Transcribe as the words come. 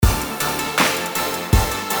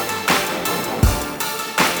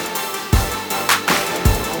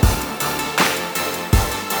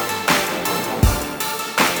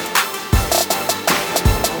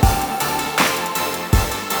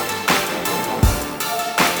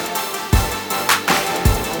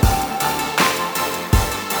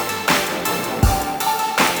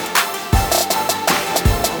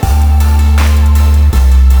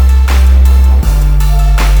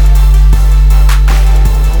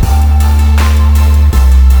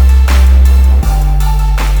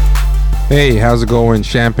Hey, how's it going,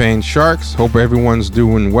 Champagne Sharks? Hope everyone's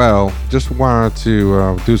doing well. Just wanted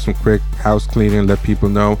to do some quick house cleaning, let people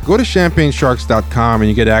know. Go to ChampagneSharks.com and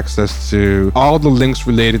you get access to all the links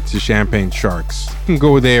related to Champagne Sharks. You can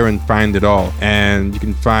go there and find it all. And you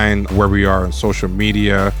can find where we are on social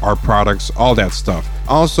media, our products, all that stuff.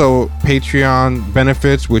 Also, Patreon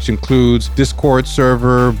benefits, which includes Discord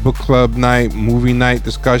server, book club night, movie night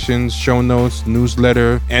discussions, show notes,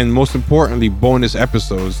 newsletter, and most importantly, bonus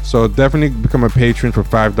episodes. So definitely become a patron for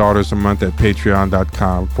 $5 a month at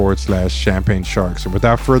patreon.com/Champagne Sharks. And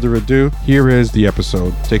without further ado, here is the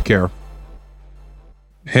episode. Take care.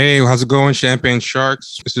 Hey, how's it going, Champagne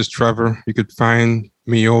Sharks? This is Trevor. You could find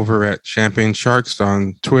me over at Champagne Sharks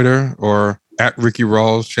on Twitter or at Ricky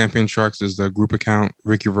Rawls. Champagne Sharks is the group account.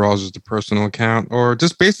 Ricky Rawls is the personal account. Or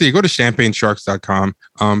just basically go to ChampagneSharks.com.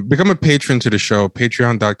 Become a patron to the show.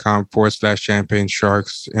 Patreon.com/Champagne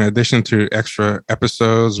Sharks. In addition to extra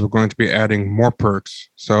episodes, we're going to be adding more perks.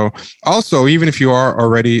 So also, even if you are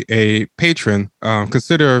already a patron,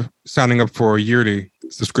 consider signing up for a yearly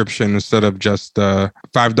subscription instead of just the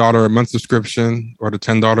 $5 a month subscription or the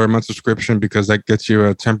 $10 a month subscription, because that gets you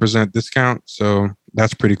a 10% discount. So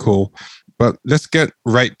that's pretty cool. But let's get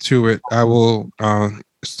right to it. I will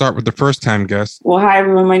start with the first time guest. Well, hi,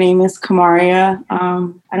 everyone. My name is Kamaria.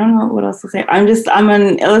 I don't know what else to say. I'm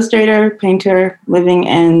an illustrator, painter living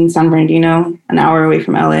in San Bernardino, an hour away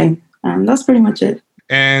from LA. That's pretty much it.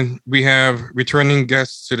 And we have returning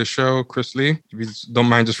guests to the show, Chris Lee. If you don't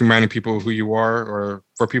mind just reminding people who you are, or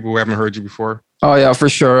for people who haven't heard you before. Oh, yeah, for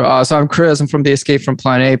sure. So I'm Chris. I'm from the Escape from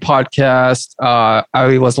Planet A podcast. I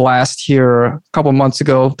was last here a couple months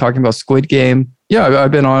ago talking about Squid Game. Yeah,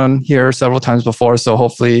 I've been on here several times before, so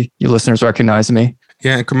hopefully you listeners recognize me.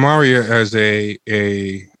 Yeah, and Kamaria, as a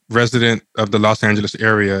resident of the Los Angeles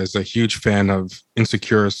area, is a huge fan of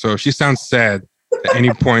Insecure. So she sounds sad at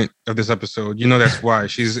any point of this episode. You know that's why.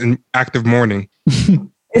 She's in active mourning.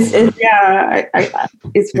 It's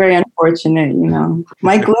very unfortunate, you know.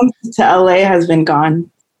 My glimpse to LA has been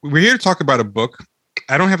gone. We're here to talk about a book.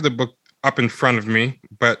 I don't have the book up in front of me,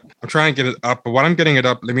 but I'm trying to get it up. But while I'm getting it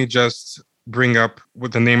up, let me just bring up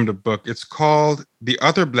what the name of the book. It's called The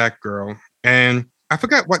Other Black Girl. And I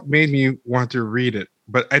forgot what made me want to read it,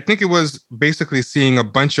 but I think it was basically seeing a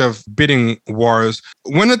bunch of bidding wars.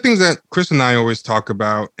 One of the things that Chris and I always talk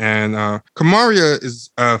about, and Kamaria is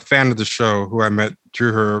a fan of the show, who I met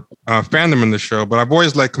through her fandom in the show, but I've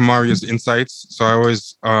always liked Kamaria's insights. So I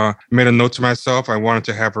always made a note to myself. I wanted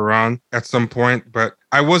to have her on at some point, but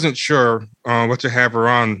I wasn't sure what to have her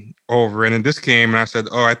on over. And then this came and I said,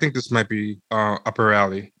 I think this might be up her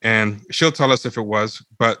alley. And she'll tell us if it was.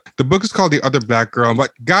 But the book is called The Other Black Girl.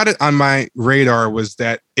 What got it on my radar was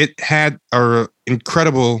that it had an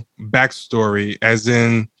incredible backstory, as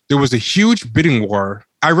in there was a huge bidding war.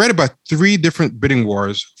 I read about 3 different bidding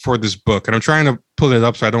wars for this book, and I'm trying to pull it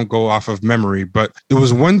up so I don't go off of memory. But there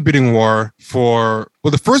was one bidding war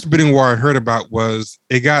the first bidding war I heard about was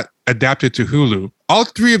it got adapted to Hulu. All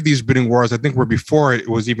 3 of these bidding wars, I think, were before it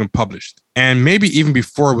was even published, and maybe even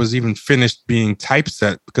before it was even finished being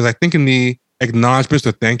typeset, because I think in the acknowledgements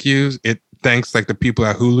or thank yous, it thanks like the people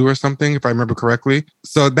at Hulu or something, if I remember correctly.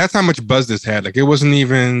 So that's how much buzz this had. Like it wasn't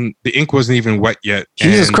even, the ink wasn't even wet yet.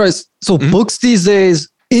 Jesus Christ. So books these days,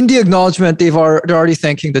 in the acknowledgement, they're already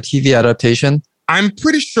thanking the TV adaptation. I'm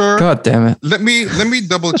pretty sure. God damn it. Let me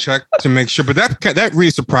double check to make sure. But that really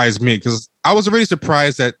surprised me, because I was already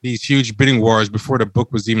surprised at these huge bidding wars before the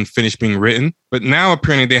book was even finished being written. But now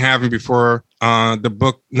apparently they have them before the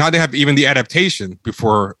book. Now they have even the adaptation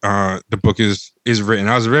before the book is written.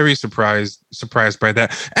 I was very surprised by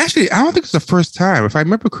that. Actually, I don't think it's the first time, if I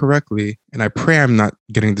remember correctly, and I pray I'm not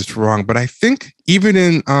getting this wrong, but I think even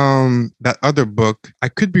in that other book, I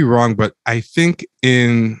could be wrong, but I think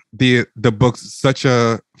in the book Such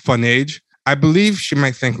a Fun Age, I believe she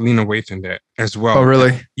might thank Lena Waithe in that as well. Oh,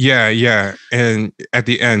 really? Yeah. And at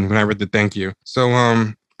the end, when I read the thank you. So,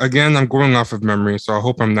 again, I'm going off of memory, so I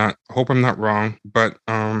hope I'm not wrong. But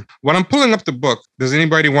when I'm pulling up the book, does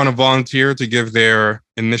anybody want to volunteer to give their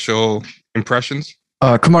initial impressions?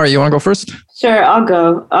 Kamari, you want to go first? Sure, I'll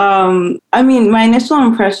go. My initial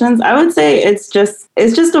impressions, I would say it's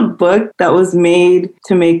just a book that was made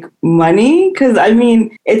to make money. Because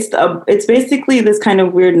it's basically this kind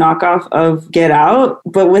of weird knockoff of Get Out,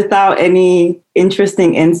 but without any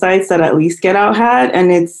interesting insights that at least Get Out had.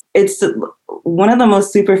 And it's one of the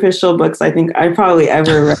most superficial books I think I probably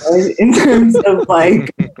ever read in terms of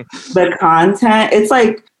like the content. It's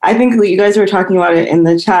like, I think you guys were talking about it in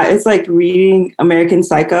the chat. It's like reading American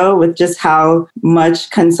Psycho with just how much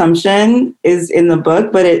consumption is in the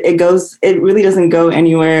book, but it really doesn't go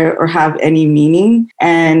anywhere or have any meaning.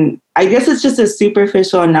 And I guess it's just a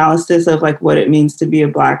superficial analysis of like what it means to be a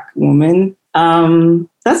Black woman.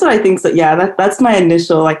 That's what I think. So yeah, that's my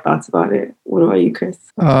initial like thoughts about it. What about you, Chris?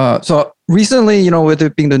 So recently, with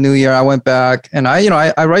it being the new year, I went back and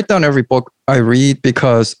I write down every book I read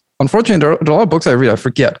because unfortunately, there are a lot of books I read I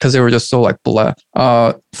forget because they were just so like blah.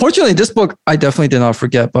 Fortunately, this book I definitely did not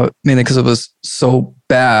forget, but mainly because it was so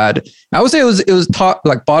bad. I would say it was top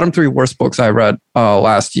like bottom 3 worst books I read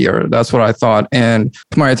last year. That's what I thought. And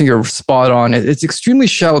Kumari, I think you're spot on. It's extremely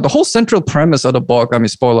shallow. The whole central premise of the book, I mean,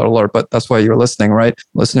 spoiler alert, but that's why you're listening, right,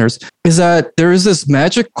 listeners, is that there is this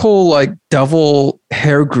magical like devil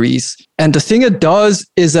hair grease. And the thing it does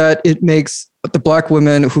is that it makes the Black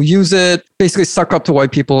women who use it basically suck up to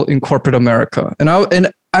white people in corporate America. And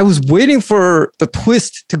I was waiting for the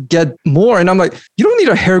twist to get more. And I'm like, you don't need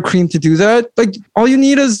a hair cream to do that. Like all you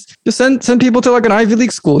need is to send people to like an Ivy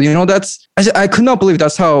League school. I could not believe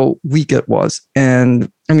that's how weak it was. And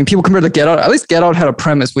I mean, people compared to Get Out. At least Get Out had a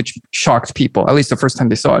premise which shocked people, at least the first time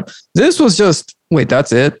they saw it. This was just, wait,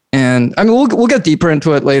 that's it? And I mean, we'll get deeper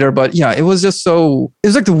into it later, but yeah, it was just it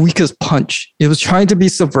was like the weakest punch. It was trying to be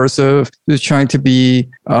subversive. It was trying to be,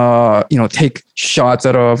 take shots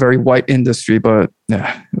at a very white industry, but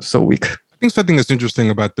yeah, it was so weak. I think something that's interesting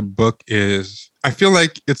about the book is I feel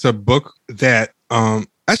like it's a book that,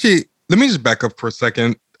 actually, let me just back up for a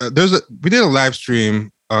second. We did a live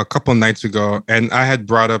stream a couple nights ago, and I had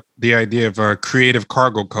brought up the idea of creative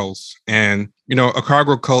cargo cults. And, a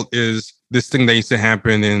cargo cult is this thing that used to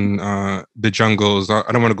happen in the jungles. I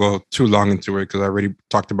don't want to go too long into it because I already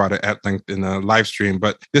talked about it at length in a live stream.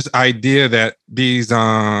 But this idea that these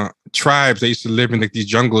tribes that used to live in like these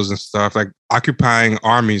jungles and stuff, like occupying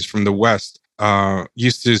armies from the West,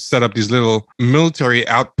 used to set up these little military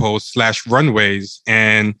outposts / runways.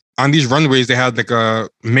 And on these runways, they had like a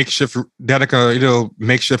little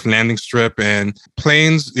makeshift landing strip, and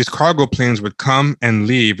these cargo planes would come and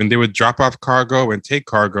leave, and they would drop off cargo and take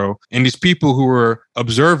cargo. And these people who were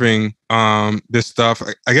observing this stuff,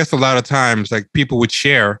 I guess a lot of times, like people would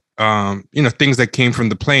share things that came from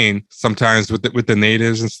the plane, sometimes with the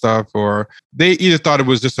natives and stuff, or they either thought it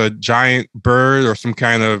was just a giant bird or some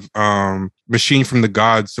kind of machine from the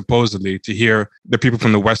gods, supposedly, to hear the people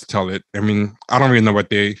from the West tell it. I mean, I don't really know what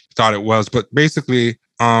they thought it was, but basically,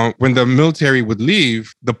 when the military would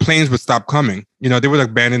leave, the planes would stop coming. They would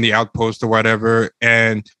abandon the outpost or whatever.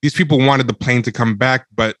 And these people wanted the plane to come back,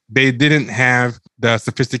 but they didn't have the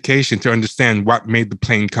sophistication to understand what made the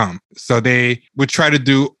plane come. So they would try to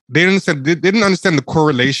they didn't understand the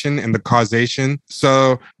correlation and the causation.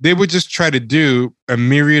 So they would just try to do a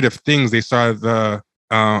myriad of things they saw the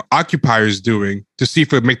occupiers doing to see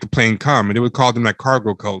if it would make the plane come. And they would call them like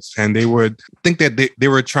cargo cults. And they would think that they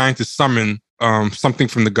were trying to summon something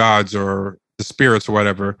from the gods or the spirits or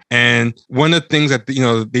whatever. And one of the things that,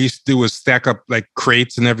 they used to do was stack up like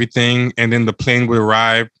crates and everything. And then the plane would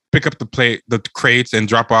arrive, pick up the crates and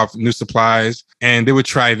drop off new supplies. And they would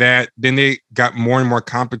try that. Then they got more and more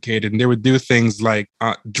complicated. And they would do things like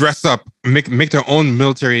dress up, make their own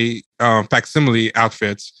military facsimile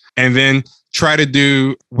outfits. And then try to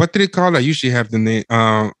do, what do they call it? I usually have the name,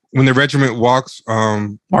 when the regiment walks,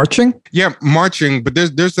 marching. Yeah, marching. But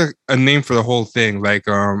there's a name for the whole thing, like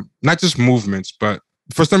not just movements, but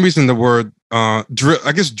for some reason the word drill.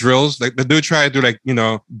 I guess drills. Like they do try to do like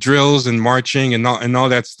drills and marching and all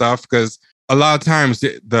that stuff, because a lot of times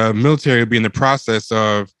the military will be in the process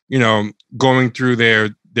of going through their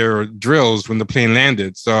drills when the plane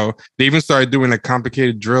landed. So they even started doing like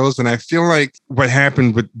complicated drills. And I feel like what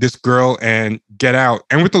happened with this girl and Get Out,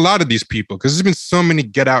 and with a lot of these people, because there's been so many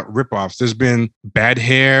Get Out ripoffs. There's been Bad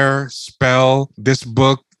Hair, Spell, this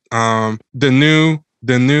book, the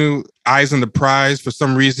new Eyes on the Prize. For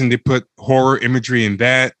some reason, they put horror imagery in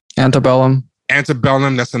that. Antebellum,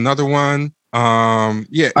 that's another one.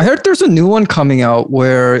 Yeah, I heard there's a new one coming out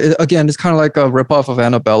where it's kind of like a ripoff of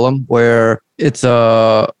Antebellum, where it's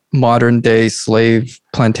a modern day slave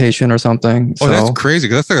plantation or something. Oh, that's crazy,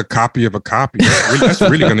 because that's like a copy of a copy. That's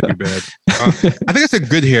really going to be bad. I think it's a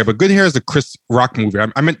Good Hair, but Good Hair is a Chris Rock movie.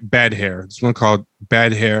 I meant Bad Hair. This one called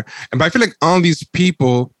Bad Hair. But I feel like all these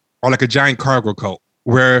people are like a giant cargo cult,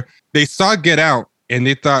 where they saw Get Out and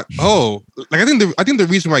they thought, oh, like I think the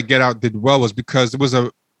reason why Get Out did well was because it was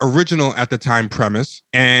a original at the time premise,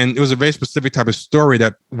 and it was a very specific type of story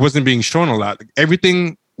that wasn't being shown a lot. Like,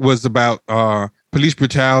 everything was about police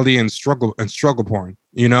brutality and struggle porn,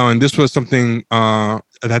 you know, and this was something that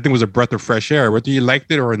I think was a breath of fresh air. Whether you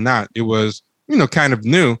liked it or not, it was, you know, kind of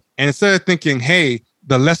new. And instead of thinking, hey,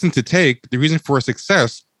 the lesson to take, the reason for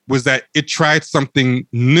success was that it tried something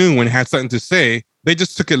new and had something to say, they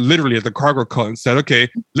just took it literally at the cargo cult and said, okay,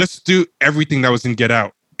 let's do everything that was in Get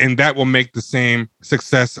Out. And that will make the same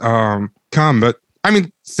success come. But I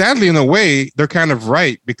mean, sadly, in a way, they're kind of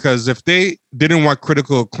right, because if they didn't want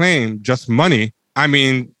critical acclaim, just money, I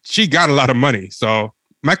mean, she got a lot of money. So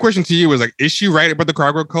my question to you is like, is she right about the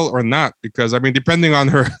cargo cult or not? Because I mean, depending on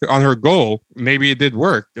her goal, maybe it did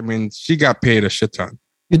work. I mean, she got paid a shit ton.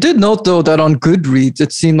 You did note, though, that on Goodreads,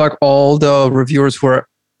 it seemed like all the reviewers who are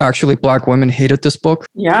actually Black women hated this book.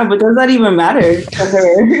 Yeah, but does that even matter to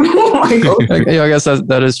her? Yeah, I guess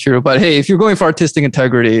that is true. But hey, if you're going for artistic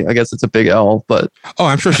integrity, I guess it's a big L. But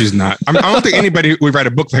I'm sure she's not. I don't think anybody who would write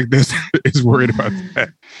a book like this is worried about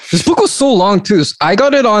that. This book was so long too. I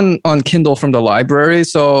got it on Kindle from the library.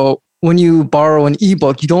 So when you borrow an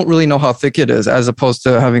ebook, you don't really know how thick it is, as opposed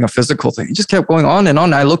to having a physical thing. It just kept going on and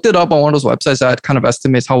on. I looked it up on one of those websites that kind of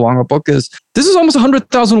estimates how long a book is. This is almost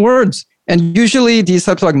 100,000 words. And usually these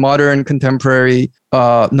types of like modern contemporary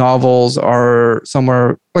novels are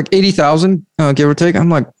somewhere like 80,000, give or take. I'm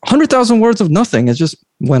like 100,000 words of nothing. It just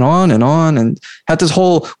went on and had this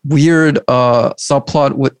whole weird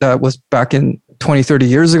subplot that was back in 20, 30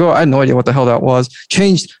 years ago. I had no idea what the hell that was.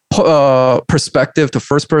 Changed perspective to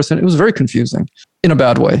first person. It was very confusing in a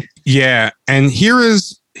bad way. Yeah. And here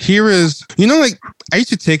is, you know, like I used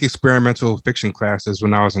to take experimental fiction classes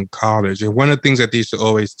when I was in college. And one of the things that they used to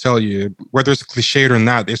always tell you, whether it's cliched or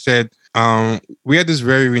not, they said, we had this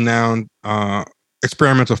very renowned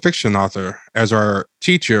experimental fiction author as our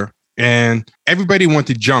teacher. And everybody wanted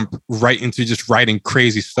to jump right into just writing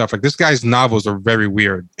crazy stuff. Like this guy's novels are very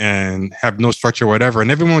weird and have no structure or whatever. And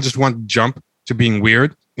everyone just wanted to jump to being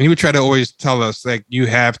weird. And he would try to always tell us, like, you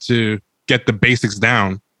have to get the basics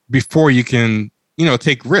down before you can, you know,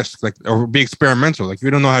 take risks, like, or be experimental. Like, you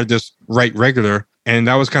don't know how to just write regular. And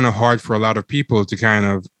that was kind of hard for a lot of people to kind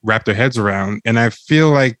of wrap their heads around. And I feel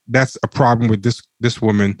like that's a problem with this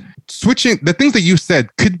woman. Switching, the things that you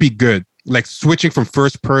said could be good, like switching from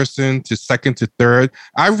first person to second to third.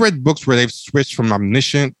 I've read books where they've switched from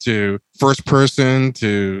omniscient to first person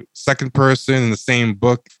to second person in the same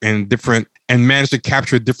book and managed to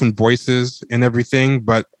capture different voices and everything.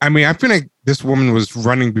 But I mean, I feel like this woman was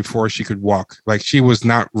running before she could walk. Like she was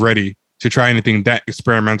not ready to try anything that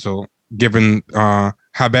experimental, given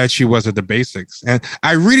how bad she was at the basics. And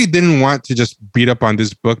I really didn't want to just beat up on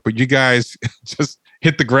this book, but you guys just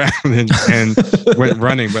hit the ground and went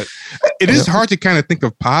running. But it is hard to kind of think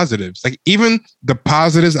of positives. Like even the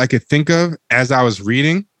positives I could think of as I was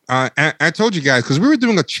reading. I told you guys, because we were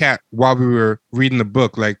doing a chat while we were reading the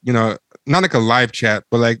book, like, you know, not like a live chat,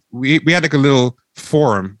 but like we had like a little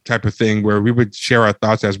forum type of thing where we would share our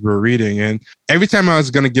thoughts as we were reading. And every time I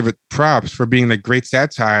was going to give it props for being like great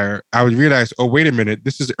satire, I would realize, oh, wait a minute,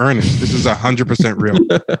 this is earnest. This is 100% real.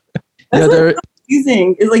 That's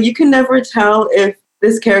confusing. It's like you can never tell if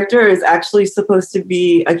this character is actually supposed to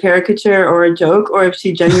be a caricature or a joke, or if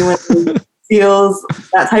she genuinely feels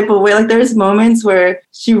that type of way. Like there's moments where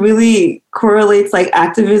she really correlates like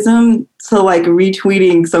activism to like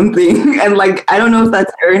retweeting something. And like, I don't know if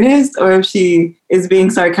that's earnest or if she is being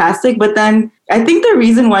sarcastic, but then I think the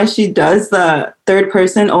reason why she does the third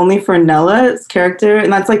person only for Nella's character,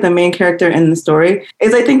 and that's like the main character in the story,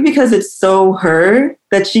 is I think because it's so her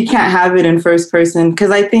that she can't have it in first person.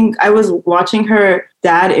 Because I think I was watching her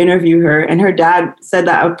dad interview her, and her dad said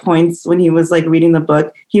that at points when he was like reading the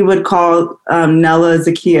book, he would call Nella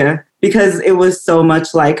Zakia because it was so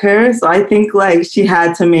much like her. So I think like she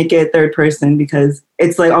had to make it third person because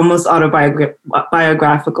it's like almost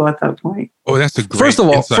autobiographical at that point. Oh, that's a great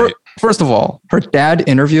insight. First of all, her dad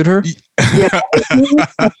interviewed her. Yeah,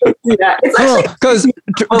 because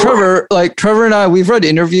Trevor and I, we've read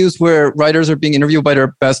interviews where writers are being interviewed by their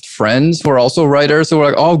best friends who are also writers. So we're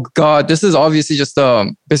like, oh God, this is obviously just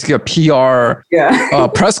basically a PR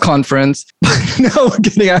press conference. Now we're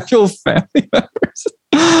getting actual family members.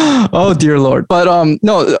 Oh dear Lord. But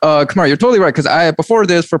no, Kumar, you're totally right. Because before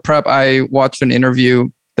this for prep, I watched an interview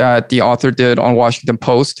that the author did on Washington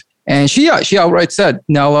Post. And she outright said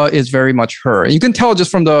Nella is very much her. And you can tell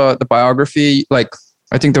just from the biography, like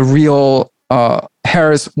I think the real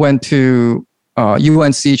Harris went to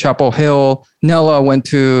UNC Chapel Hill. Nella went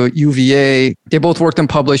to UVA. They both worked in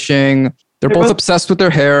publishing. They're both obsessed with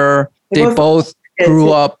their hair. They both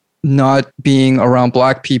grew up not being around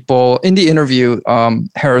Black people. In the interview,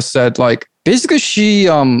 Harris said like basically she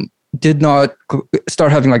did not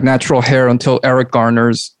start having like natural hair until Eric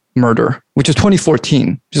Garner's murder, which is 2014,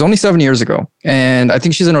 which is only 7 years ago. And I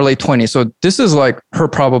think she's in her late 20s. So this is like her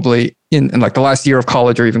probably in like the last year of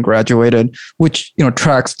college or even graduated, which, you know,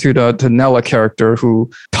 tracks to the Nella character who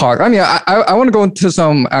talk. I mean, I want to go into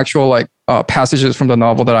some actual like passages from the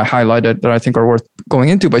novel that I highlighted that I think are worth going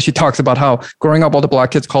into. But she talks about how growing up, all the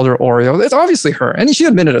black kids called her Oreo. It's obviously her. And she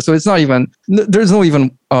admitted it. So it's not even, there's no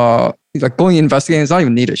even, like going investigating, it's not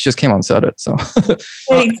even needed. She just came on and said it. So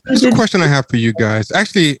there's a question I have for you guys.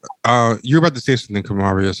 Actually, you're about to say something,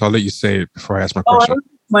 Kamaria, so I'll let you say it before I ask my question. I was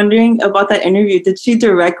wondering about that interview. Did she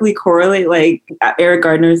directly correlate like Eric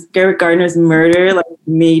Gardner's murder like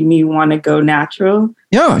made me want to go natural?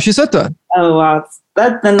 Yeah, she said that. Oh wow.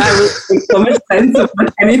 That would make so much sense of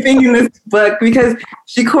anything in this book, because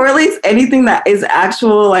she correlates anything that is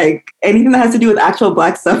actual, like anything that has to do with actual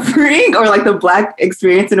Black suffering or like the Black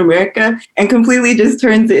experience in America, and completely just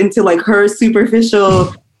turns it into like her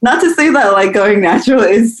superficial. Not to say that like going natural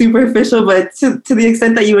is superficial, but to the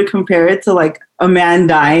extent that you would compare it to like a man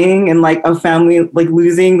dying and like a family like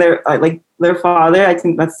losing their father. I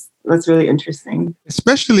think that's really interesting,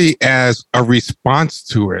 especially as a response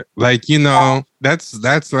to it. Like, you know, that's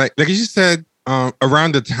like you said,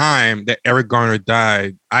 around the time that Eric Garner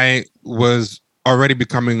died, I was already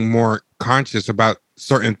becoming more conscious about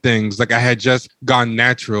certain things. Like I had just gone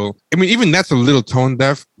natural. I mean, even that's a little tone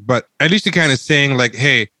deaf, but at least you're kind of saying like,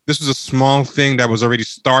 hey, this was a small thing that was already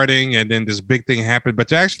starting and then this big thing happened. But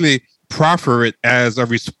to actually proffer it as a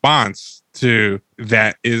response to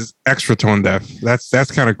that is extra tone deaf.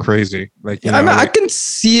 That's kind of crazy. Like, you know, I can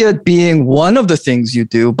see it being one of the things you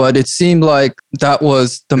do, but it seemed like that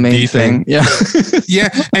was the main thing. Yeah. Yeah.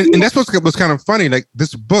 And that's what was kind of funny. Like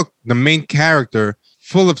this book, the main character,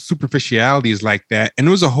 full of superficialities like that. And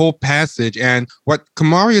it was a whole passage. And what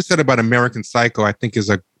Kamaria said about American Psycho, I think is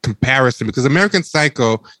a comparison, because American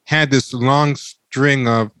Psycho had this long string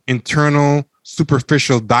of internal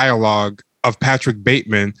superficial dialogue of Patrick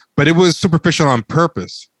Bateman, but it was superficial on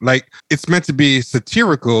purpose. Like it's meant to be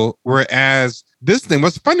satirical, whereas this thing,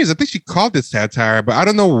 what's funny is I think she called it satire, but I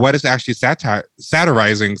don't know what it's actually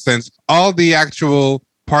satirizing, since all the actual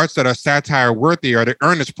parts that are satire worthy are the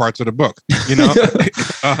earnest parts of the book, you know?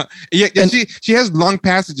 She has long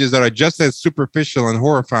passages that are just as superficial and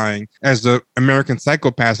horrifying as the American Psycho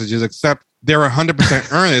passages, except they're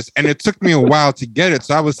 100% earnest, and it took me a while to get it.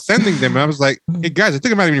 So I was sending them, and I was like, hey guys, I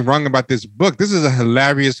think I might be wrong about this book. This is a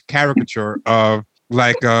hilarious caricature of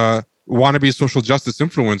like a wannabe social justice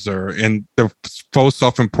influencer and the faux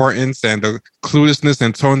self-importance and the cluelessness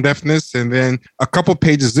and tone deafness. And then a couple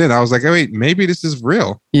pages in, I was like, oh, wait, maybe this is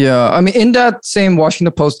real. Yeah. I mean, in that same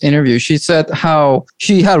Washington Post interview, she said how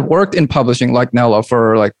she had worked in publishing like Nella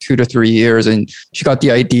for like 2 to 3 years. And she got the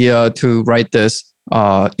idea to write this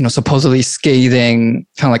supposedly scathing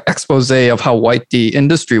kind of like expose of how white the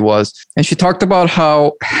industry was. And she talked about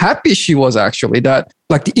how happy she was actually that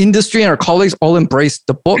like the industry and her colleagues all embraced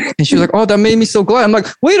the book. And she was like, oh, that made me so glad. I'm like,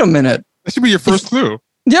 wait a minute. That should be your first clue.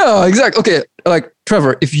 Yeah, exactly. Okay. Like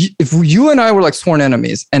Trevor, if you and I were like sworn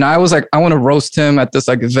enemies and I was like, I want to roast him at this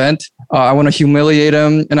like event, I want to humiliate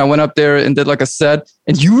him, and I went up there and did like a set,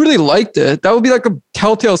 and you really liked it, that would be like a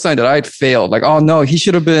telltale sign that I had failed. Like, oh no, he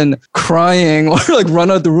should have been crying or like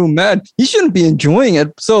run out of the room mad. He shouldn't be enjoying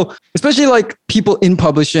it. So especially like people in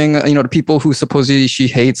publishing, the people who supposedly she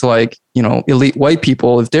hates, like, elite white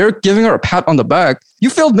people, if they're giving her a pat on the back,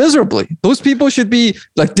 you failed miserably. Those people should be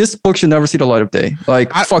like, this book should never see the light of day.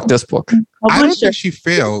 Like, fuck this book. I don't think she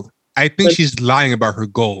failed. I think she's lying about her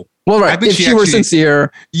goal. Well, right. If she were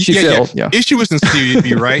sincere, she failed. Yeah. If she was sincere, you'd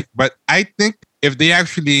be right. But I think if they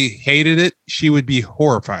actually hated it, she would be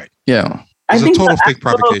horrified. Yeah. It's a total fake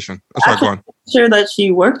provocation. Oh, sorry, go on. Sure that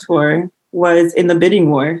she worked for was in the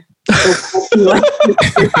bidding war.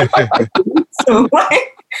 So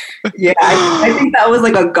like, yeah, I think that was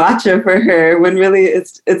like a gotcha for her, when really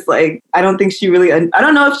it's like, I don't think she really, I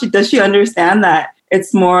don't know if does she understand that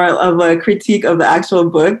it's more of a critique of the actual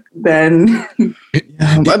book than.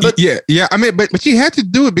 Yeah. I mean, but she had to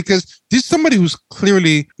do it because this is somebody who's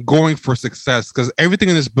clearly going for success, because everything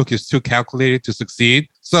in this book is too calculated to succeed.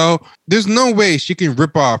 So there's no way she can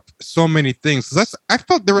rip off so many things. I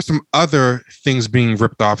felt there were some other things being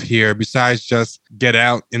ripped off here besides just Get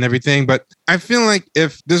Out and everything. But I feel like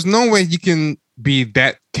if there's no way you can be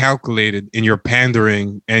that calculated in your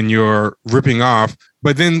pandering and your ripping off,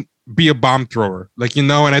 but then be a bomb thrower,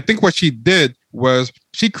 and I think what she did was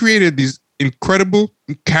she created these incredible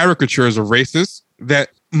caricatures of racists that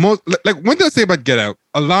most, like, what did I say about Get Out?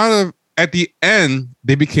 A lot of, at the end,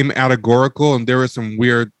 they became allegorical and there was some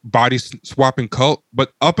weird body swapping cult.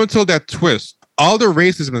 But up until that twist, all the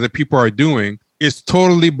racism that people are doing is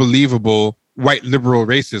totally believable white liberal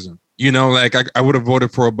racism. You know, like I would have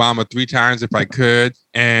voted for Obama 3 times if I could,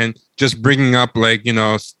 and just bringing up like, you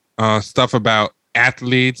know, stuff about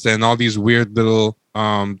athletes and all these weird little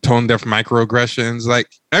tone deaf microaggressions. Like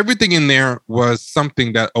everything in there was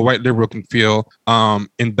something that a white liberal can feel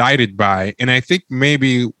indicted by. And I think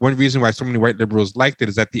maybe one reason why so many white liberals liked it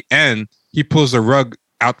is at the end, he pulls the rug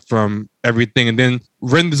out from everything and then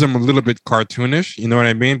renders them a little bit cartoonish. You know what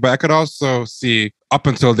I mean? But I could also see up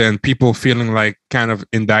until then people feeling like kind of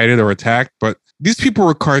indicted or attacked. But these people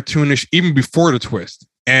were cartoonish even before the twist.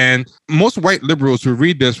 And most white liberals who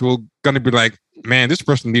read this will going to be like, man, this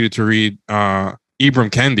person needed to read Ibram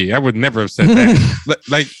Kendi. I would never have said that.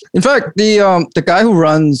 Like, in fact, the guy who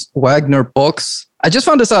runs Wagner Books, I just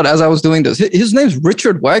found this out as I was doing this. His name's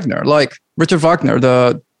Richard Wagner, like Richard Wagner,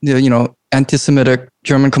 the you know, anti-Semitic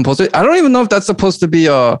German composer. I don't even know if that's supposed to be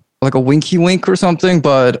like a winky wink or something,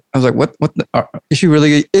 but I was like, what is she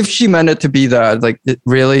really, if she meant it to be that, like it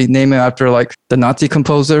really name it after like the Nazi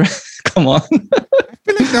composer? Come on. I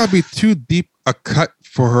feel like that would be too deep a cut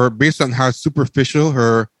for her based on how superficial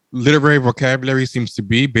her literary vocabulary seems to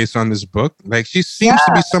be based on this book. Like she seems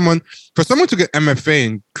to be someone to get MFA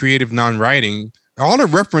in creative non-writing, all the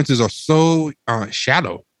references are so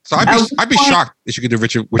shallow. So I'd be shocked if she could do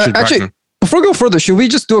Richard actually, Wagner. Before we go further, should we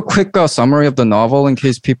just do a quick summary of the novel in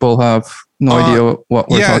case people have no idea what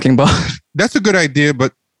we're talking about? That's a good idea,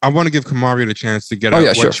 but I want to give Kamari the chance to get out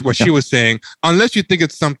what she was saying. Unless you think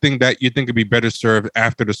it's something that you think would be better served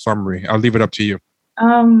after the summary. I'll leave it up to you.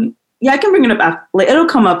 Yeah, I can bring it up after. It'll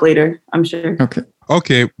come up later, I'm sure.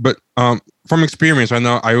 Okay, but from experience, I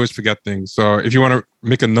know I always forget things. So if you want to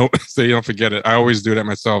make a note so you don't forget it, I always do that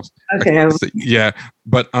myself. Okay. Yeah,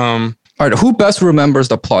 but all right, who best remembers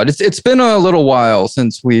the plot? It's been a little while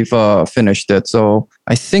since we've finished it, so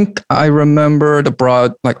I think I remember the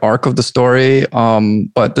broad like arc of the story.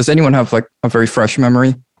 But does anyone have like a very fresh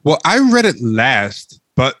memory? Well, I read it last,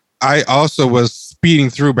 but I also was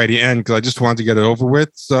speeding through by the end because I just wanted to get it over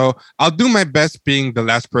with. So I'll do my best being the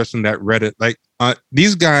last person that read it. Like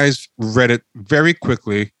these guys read it very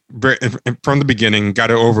quickly, from the beginning,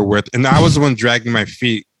 got it over with. And I was the one dragging my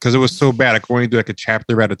feet because it was so bad. I could only do like a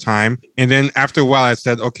chapter at a time. And then after a while, I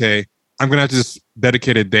said, okay, I'm going to have to just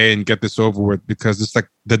dedicate a day and get this over with because it's like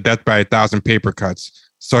the death by 1,000 paper cuts.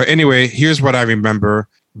 So anyway, here's what I remember.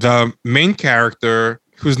 The main character,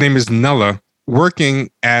 whose name is Nella, working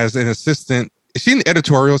as an assistant. Is she an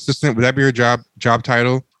editorial assistant? Would that be her job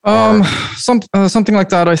title? Something like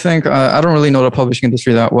that. I think I don't really know the publishing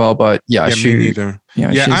industry that well, but me neither. Yeah,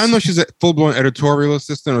 I don't know if she's a full-blown editorial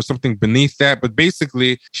assistant or something beneath that, but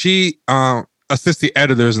basically she assists the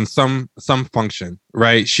editors in some function,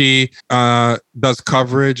 right? She does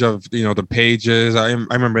coverage of the pages. I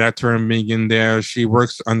remember that term being in there. She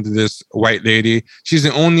works under this white lady. She's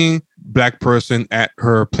the only Black person at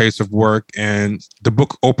her place of work, and the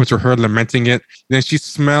book opens with her lamenting it. Then she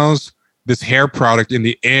smells this hair product in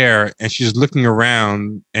the air, and she's looking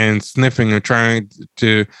around and sniffing and trying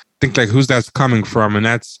to think like who's that's coming from, and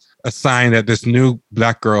that's a sign that this new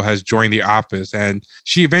Black girl has joined the office. And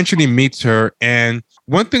she eventually meets her. And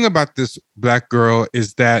one thing about this Black girl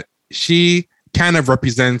is that she kind of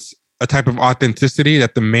represents a type of authenticity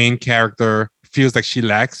that the main character feels like she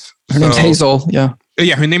lacks. Her name's Hazel. Yeah,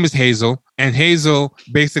 her name is Hazel. And Hazel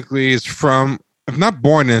basically is from, if not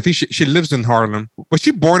born in, I think she lives in Harlem. Was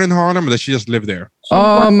she born in Harlem or does she just live there?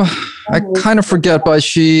 I kind of forget, but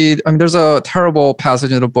there's a terrible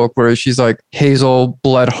passage in the book where she's like, Hazel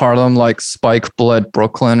bled Harlem like Spike bled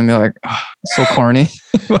Brooklyn. And you're like, so corny.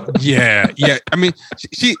 Yeah. I mean,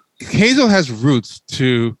 Hazel has roots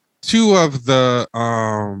to two of the,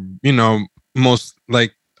 most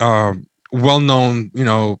like well-known,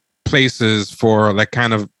 places for like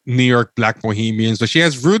kind of New York Black bohemians. So she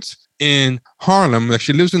has roots in Harlem. Like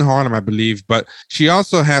she lives in Harlem, I believe, but she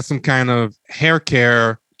also has some kind of hair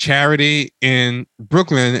care charity in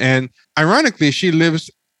Brooklyn. And ironically, she lives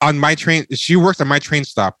on my train. She works at my train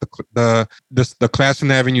stop, the Classen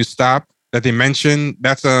Avenue stop that they mentioned.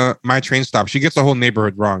 That's my train stop. She gets the whole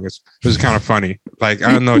neighborhood wrong. It was kind of funny. Like,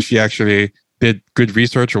 I don't know if she actually did good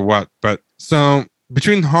research or what, but so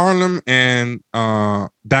between Harlem and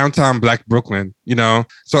downtown Black Brooklyn,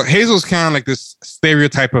 so Hazel's kind of like this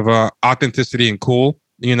stereotype of authenticity and cool,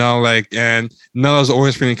 and Nella's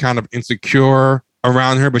always feeling kind of insecure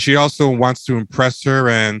around her, but she also wants to impress her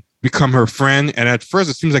and become her friend. And at first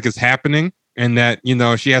it seems like it's happening and that,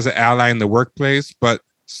 she has an ally in the workplace, but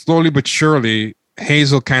slowly but surely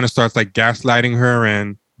Hazel kind of starts like gaslighting her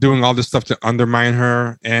and doing all this stuff to undermine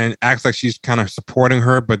her and acts like she's kind of supporting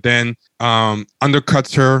her, but then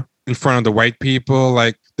undercuts her in front of the white people.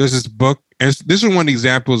 Like there's this book, and this is one of the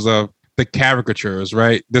examples of the caricatures,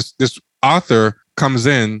 right? This author comes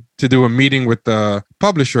in to do a meeting with the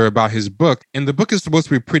publisher about his book, and the book is supposed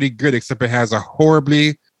to be pretty good, except it has a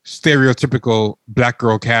horribly stereotypical black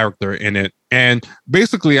girl character in it. And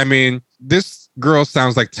basically, I mean, this girl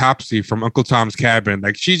sounds like Topsy from Uncle Tom's Cabin.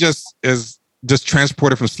 Like, she just is just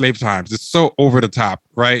transported from slave times. It's so over the top,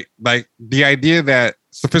 right? Like, the idea that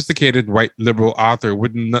sophisticated white liberal author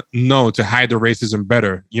wouldn't know to hide the racism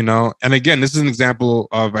better, you know? And again, this is an example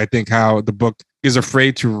of, I think, how the book is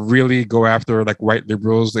afraid to really go after like white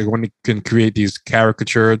liberals. They only can create these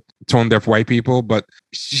caricatured, tone deaf white people. But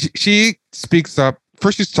she speaks up.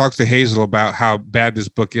 First, she talks to Hazel about how bad this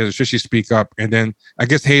book is. Should she speak up? And then I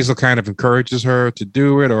guess Hazel kind of encourages her to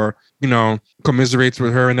do it, or, you know, commiserates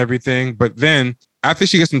with her and everything. But then after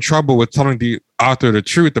she gets in trouble with telling the author the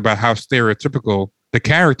truth about how stereotypical the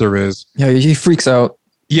character is. Yeah, he freaks out.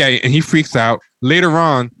 Yeah, and he freaks out. Later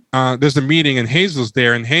on, there's a meeting and Hazel's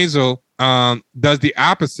there, and Hazel does the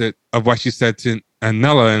opposite of what she said to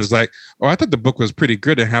Nella, and is like, oh, I thought the book was pretty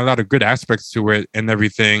good. It had a lot of good aspects to it and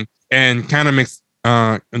everything, and kind of makes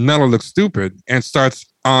Nella look stupid and starts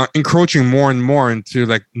encroaching more and more into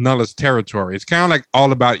like Nella's territory. It's kind of like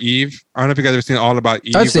All About Eve. I don't know if you guys have seen All About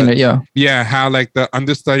Eve. I've seen it, yeah. Yeah, how like the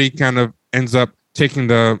understudy kind of ends up taking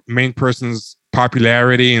the main person's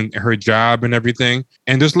popularity and her job and everything.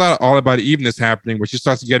 And there's a lot of All About Eveness happening, where she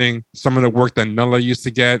starts getting some of the work that Nella used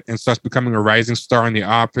to get and starts becoming a rising star in the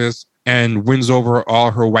office and wins over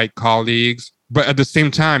all her white colleagues. But at the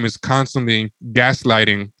same time, is constantly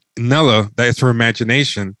gaslighting Nella that it's her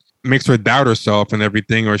imagination, makes her doubt herself and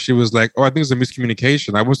everything. Or she was like, oh, I think it's a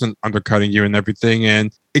miscommunication. I wasn't undercutting you and everything.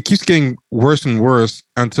 And it keeps getting worse and worse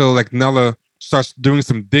until like Nella starts doing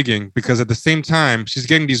some digging, because at the same time, she's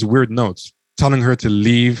getting these weird notes telling her to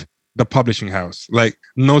leave the publishing house, like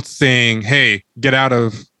notes saying, hey, get out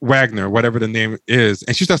of Wagner, whatever the name is.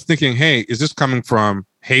 And she starts thinking, hey, is this coming from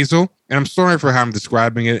Hazel? And I'm sorry for how I'm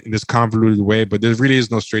describing it in this convoluted way, but there really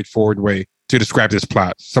is no straightforward way to describe this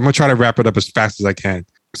plot. So I'm going to try to wrap it up as fast as I can.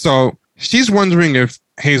 So she's wondering if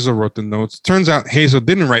Hazel wrote the notes. Turns out Hazel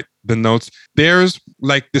didn't write the notes. There's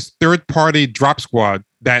like this third-party drop squad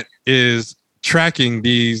that is tracking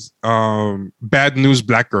these bad news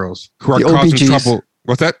black girls who are causing trouble.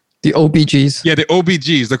 What's that? The OBGs. Yeah, the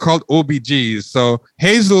OBGs. They're called OBGs. So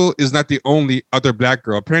Hazel is not the only other black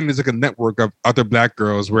girl. Apparently, there's like a network of other black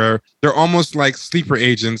girls where they're almost like sleeper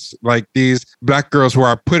agents, like these black girls who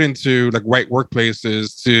are put into like white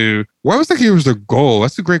workplaces to... What was their goal?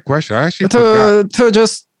 That's a great question. I actually forgot. To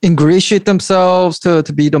just ingratiate themselves, to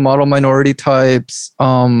be the model minority types.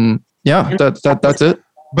 Yeah, that's it.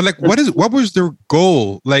 But like, what was their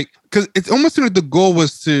goal? Like, because it's almost like the goal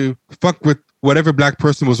was to fuck with whatever black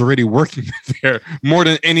person was already working there more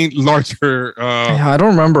than any larger. Yeah, I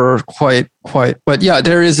don't remember quite. But yeah,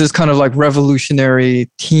 there is this kind of like revolutionary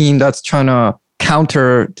team that's trying to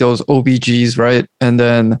counter those OBGs, right? And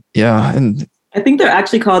then, yeah. And I think they're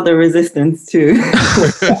actually called the Resistance too.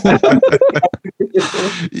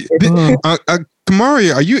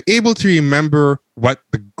 Kamari, are you able to remember what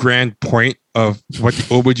the grand point of what the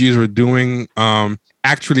OBGs were doing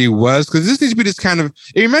actually was? Because this needs to be this kind of...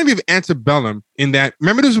 It reminded me of Antebellum in that...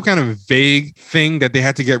 Remember, there was a kind of vague thing that they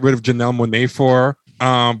had to get rid of Janelle Monáe for,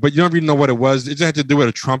 but you don't really know what it was. It just had to do with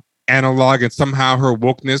a Trump analog, and somehow her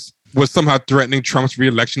wokeness was somehow threatening Trump's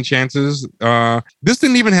re-election chances. This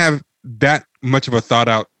didn't even have that much of a thought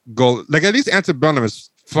out goal. Like, at least Antebellum, as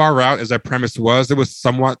far out as that premise was, it was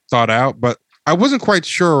somewhat thought out, but I wasn't quite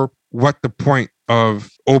sure what the point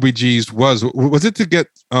of OBGs was. Was it to get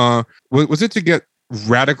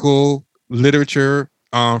radical literature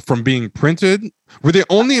from being printed? Were they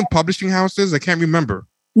only in publishing houses? I can't remember.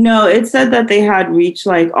 No, it said that they had reached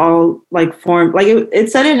like all like form, like it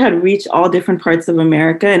said it had reached all different parts of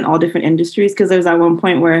America and all different industries. Because there's at one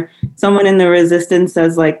point where someone in the Resistance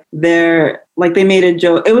says like they made a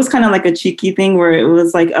joke. It was kind of like a cheeky thing where it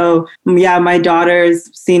was like, oh yeah, my daughter's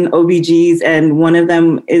seen OBGs and one of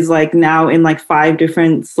them is like now in like 5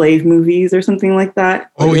 different slave movies or something like that.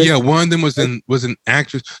 Oh yeah, one of them was an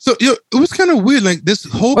actress. So it was kind of weird. Like this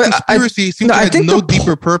whole conspiracy seems to have no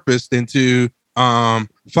deeper purpose than to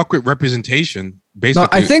fuck with representation, basically. No,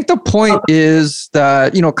 I think the point is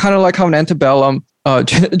that, kind of like how in Antebellum,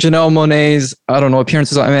 Janelle Monáe's,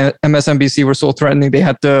 appearances on MSNBC were so threatening they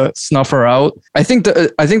had to snuff her out. I think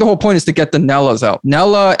the whole point is to get the Nellas out.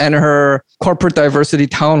 Nella and her corporate diversity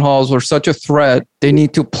town halls were such a threat. They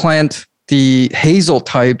need to plant the Hazel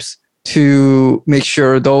types to make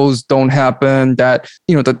sure those don't happen, that,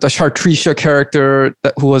 the Chartrecia character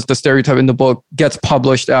who was the stereotype in the book gets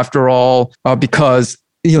published after all, because,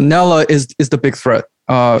 Nella is the big threat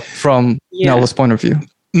from Nella's point of view.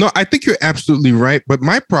 No, I think you're absolutely right. But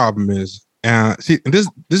my problem is, see, this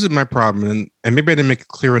is my problem, and maybe I didn't make it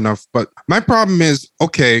clear enough. But my problem is,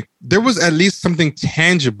 okay, there was at least something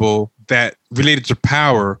tangible that related to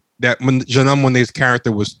power that when Janelle Monáe's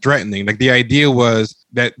character was threatening. Like the idea was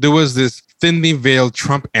that there was this thinly veiled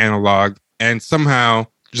Trump analog, and somehow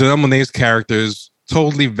Janelle Monáe's characters,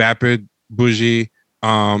 totally vapid, bougie,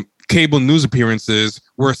 cable news appearances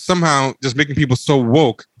were somehow just making people so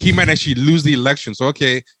woke, he might actually lose the election. So,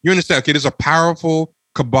 okay, you understand, okay, there's a powerful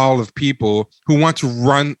cabal of people who want to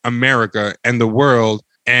run America and the world,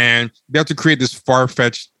 and they have to create this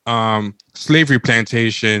far-fetched slavery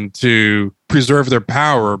plantation to preserve their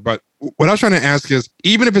power. But what I was trying to ask is,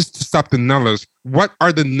 even if it's to stop the Nullahs, what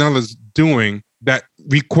are the Nullahs doing that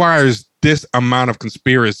requires this amount of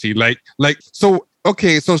conspiracy? So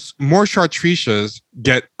more Chartrechas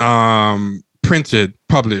get printed,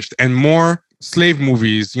 published, and more slave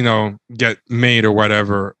movies, get made or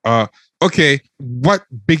whatever. Okay, what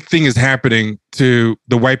big thing is happening to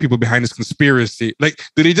the white people behind this conspiracy? Like,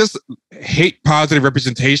 do they just hate positive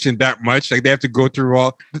representation that much? Like, they have to go through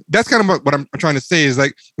all... That's kind of what I'm trying to say is,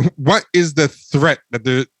 like, what is the threat that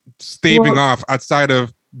they're staving off outside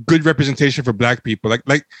of good representation for Black people?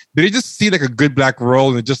 Like, do they just see like a good Black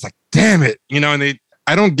role and just like, damn it, and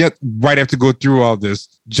I don't get why they have to go through all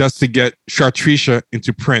this just to get Chartrecha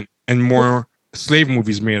into print and more slave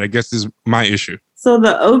movies made, I guess, is my issue. So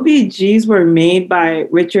the OBGs were made by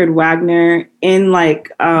Richard Wagner in I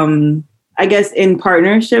guess in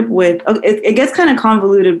partnership with, it gets kind of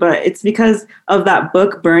convoluted, but it's because of that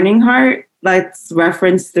book Burning Heart that's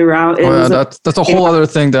referenced throughout. That's a whole other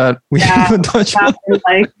thing that we haven't touched on. In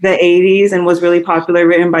like the 80s and was really popular,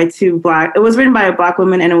 written by it was written by a Black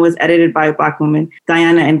woman and it was edited by a Black woman,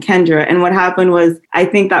 Diana and Kendra. And what happened was, I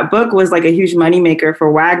think that book was like a huge moneymaker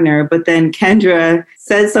for Wagner, but then Kendra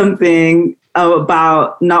said something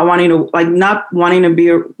about not wanting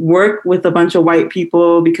to work with a bunch of white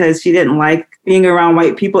people because she didn't like being around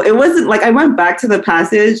white people. It wasn't like, I went back to the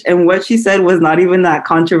passage and what she said was not even that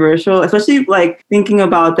controversial, especially like thinking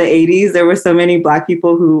about the 80s. There were so many Black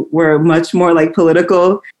people who were much more like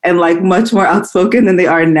political and like much more outspoken than they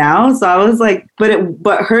are now. So I was like,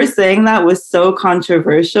 but her saying that was so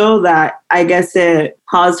controversial that I guess it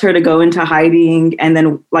caused her to go into hiding. And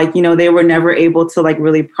then they were never able to like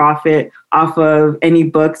really profit off of any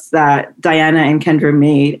books that Diana and Kendra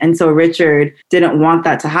made. And so Richard didn't want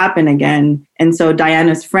that to happen again. And so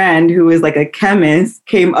Diana's friend, who is like a chemist,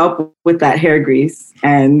 came up with that hair grease.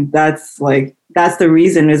 And that's the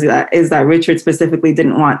reason is that Richard specifically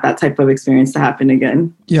didn't want that type of experience to happen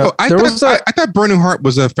again. Yeah, I thought Burning Heart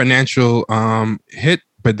was a financial hit,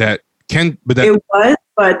 but it was.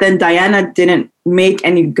 But then Diana didn't make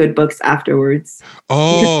any good books afterwards.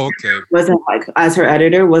 Oh, okay. Wasn't like, as her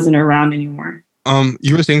editor, wasn't around anymore.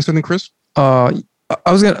 You were saying something, Chris? So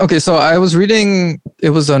I was reading,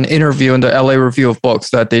 it was an interview in the LA Review of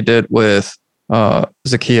Books that they did with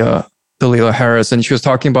Zakiya Dalila Harris, and she was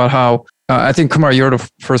talking about how, I think, Kumar, you're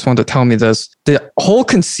the first one to tell me this. The whole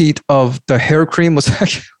conceit of the hair cream was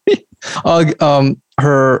actually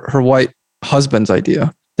her white husband's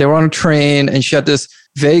idea. They were on a train and she had this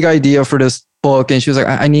vague idea for this book. And she was like,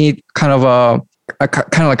 I need kind of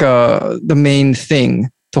the main thing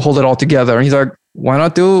to hold it all together. And he's like, why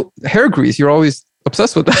not do hair grease? You're always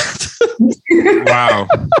obsessed with that. Wow.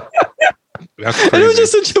 That's crazy. And it was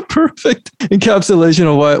just such a perfect encapsulation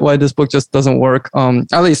of why this book just doesn't work.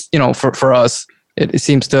 At least, for us. It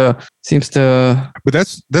seems to. But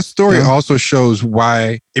that story also shows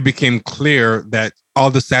why it became clear that all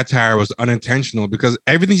the satire was unintentional, because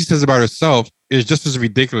everything she says about herself is just as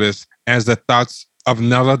ridiculous as the thoughts of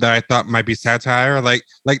Nella that I thought might be satire. Like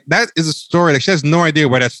that is a story. Like, she has no idea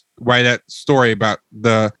why that story about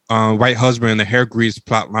the white husband and the hair grease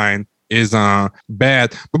plot line is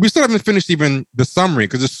bad. But we still haven't finished even the summary,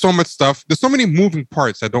 because there's so much stuff. There's so many moving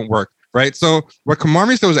parts that don't work. Right. So what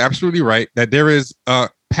Kamari said was absolutely right, that there is a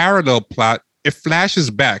parallel plot. It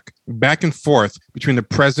flashes back and forth between the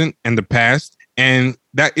present and the past. And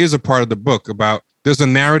that is a part of the book about, there's a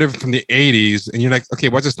narrative from the 80s and you're like, okay,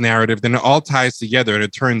 what's this narrative? Then it all ties together. And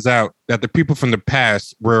it turns out that the people from the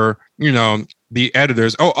past were, the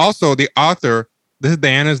editors. Oh, also the author, this is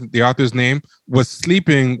Diana's, the author's name, was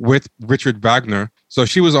sleeping with Richard Wagner. So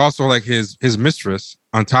she was also like his mistress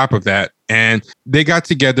on top of that. And they got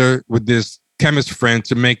together with this chemist friend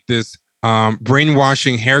to make this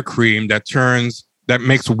brainwashing hair cream that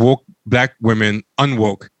makes woke Black women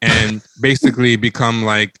unwoke and basically become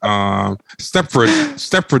like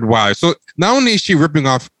Stepford wives. So not only is she ripping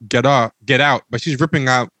off Get Out, but she's ripping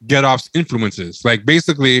out Get Off's influences. Like,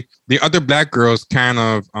 basically the other Black girls kind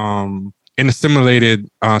of an assimilated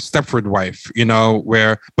Stepford wife,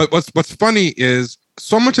 but what's funny is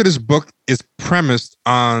so much of this book is premised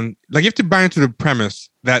on, like, you have to buy into the premise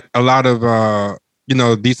that a lot of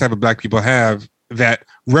these type of Black people have, that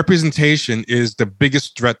representation is the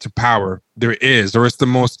biggest threat to power there is, or it's the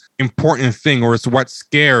most important thing, or it's what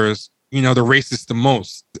scares the racist the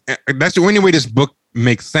most. That's the only way this book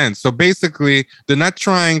makes sense. So basically, they're not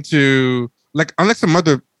trying to, like, unlike some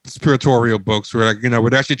other conspiratorial books where, like,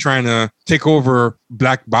 we're actually trying to take over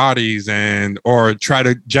Black bodies or try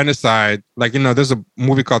to genocide. Like, there's a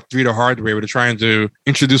movie called Three the Hard Way where they're trying to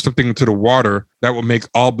introduce something into the water that will make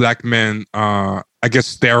all Black men, I guess,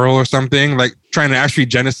 sterile or something, like trying to actually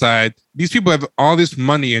genocide. These people have all this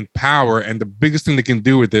money and power, and the biggest thing they can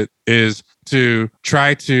do with it is to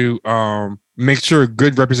try to make sure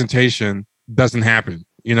good representation doesn't happen,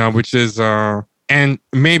 which is, and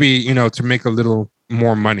maybe, to make a little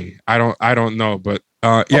more money. I don't know, but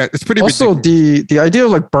yeah, it's pretty also ridiculous. the idea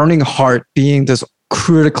of, like, Burning Heart being this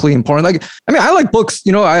critically important. Like, I mean, I like books,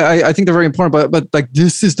 I think they're very important, but like,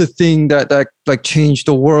 this is the thing that like changed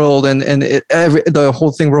the world, and the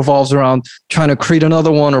whole thing revolves around trying to create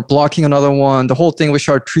another one or blocking another one. The whole thing with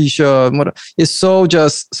Chartresia is so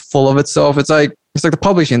just full of itself. It's like the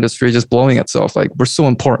publishing industry just blowing itself. Like, we're so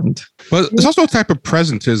important. But it's also a type of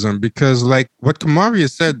presentism, because, like, what Kamari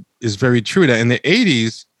has said is very true, that in the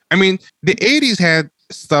 80s, the 80s had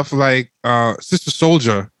stuff like Sister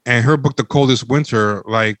Soldier and her book, The Coldest Winter,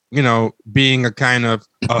 like, being a kind of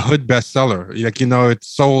a hood bestseller. Like, it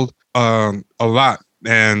sold a lot.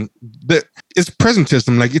 And it's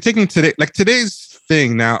presentism. Like, you're taking today's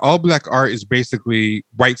thing now, all Black art is basically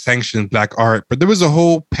white sanctioned Black art. But there was a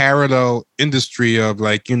whole parallel industry of,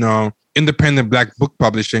 like, independent Black book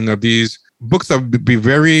publishing of these books that would be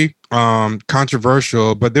very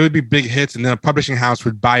controversial, but they would be big hits, and then a publishing house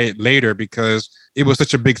would buy it later because it was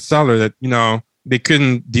such a big seller that they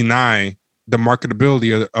couldn't deny the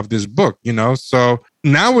marketability of this book. So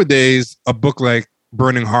nowadays, a book like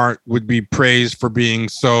Burning Heart would be praised for being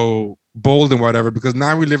so bold and whatever, because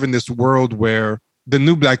now we live in this world where the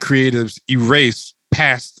new Black creatives erase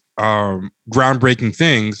past groundbreaking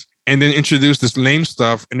things and then introduce this lame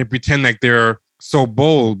stuff and then pretend like they're so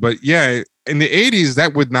bold. But yeah, in the 80s,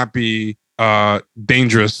 that would not be a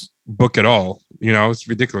dangerous book at all. It's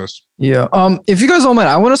ridiculous. Yeah. If you guys don't mind,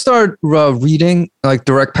 I want to start reading, like,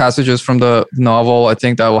 direct passages from the novel. I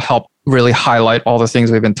think that will help really highlight all the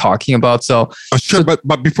things we've been talking about. So sure.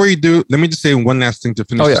 But before you do, let me just say one last thing to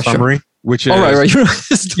finish the summary, sure. Which is... Oh, right. You're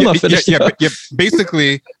still not finished. Yeah.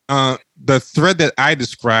 Basically, the thread that I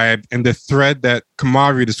described and the thread that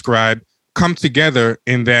Kamari described come together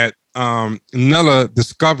in that Nella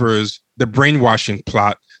discovers the brainwashing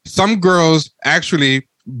plot. Some girls actually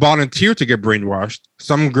volunteer to get brainwashed.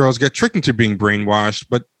 Some girls get tricked into being brainwashed.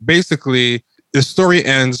 But basically, the story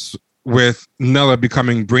ends with Nella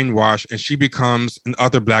becoming brainwashed, and she becomes an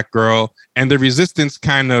other Black girl, and the resistance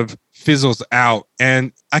kind of fizzles out.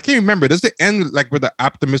 And I can't remember, does it end like with an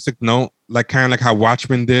optimistic note, like kind of like how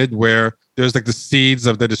Watchmen did, where there's like the seeds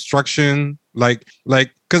of the destruction? Like,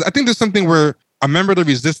 because I think there's something where a member of the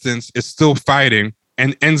resistance is still fighting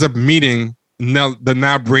and ends up meeting the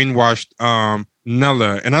now brainwashed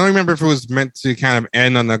Nella. And I don't remember if it was meant to kind of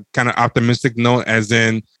end on a kind of optimistic note, as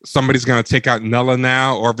in somebody's going to take out Nella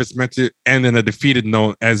now, or if it's meant to end in a defeated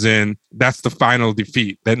note, as in that's the final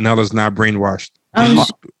defeat, that Nella's now brainwashed.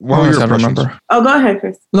 What were your impressions? Oh, go ahead,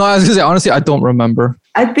 Chris. No, I was going to say, honestly, I don't remember.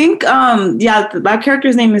 I think, that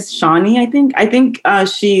character's name is Shawnee, I think. I think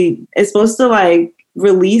she is supposed to, like,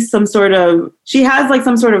 release some sort of, she has like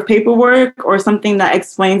some sort of paperwork or something that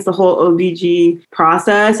explains the whole OBG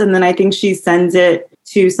process. And then I think she sends it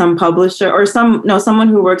to some publisher or someone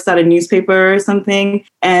who works at a newspaper or something.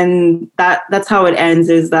 And that's how it ends,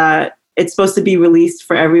 is that it's supposed to be released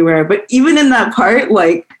for everywhere. But even in that part,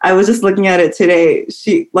 like, I was just looking at it today,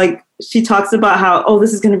 she talks about how, oh,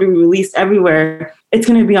 this is going to be released everywhere. It's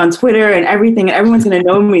going to be on Twitter and everything, and everyone's going to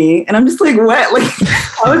know me. And I'm just like, what? Like,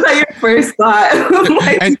 how was that your first thought?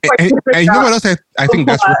 and you know what else I think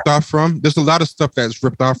that's ripped off from? There's a lot of stuff that's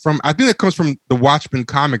ripped off from. I think it comes from the Watchmen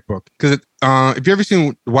comic book. Because if you've ever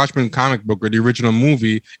seen the Watchmen comic book or the original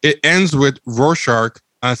movie, it ends with Rorschach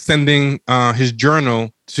sending his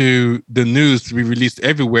journal to the news to be released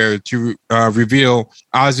everywhere to reveal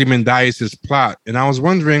Ozymandias' plot. And I was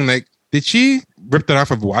wondering, like, did she rip that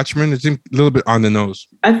off of Watchmen? It seemed a little bit on the nose.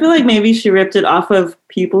 I feel like maybe she ripped it off of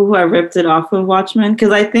people who have ripped it off of Watchmen,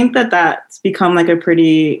 because I think that's become like a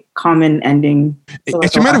pretty common ending.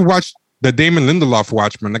 And she might have watched the Damon Lindelof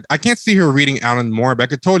Watchmen. Like, I can't see her reading Alan Moore, but I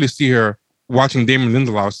could totally see her watching Damon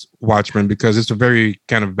Lindelof's Watchmen, because it's a very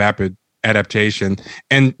kind of vapid adaptation.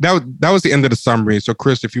 And that was the end of the summary. So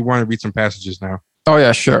Chris, if you want to read some passages now. Oh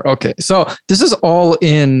yeah, sure. Okay, so this is all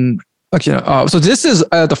in. Actually, so this is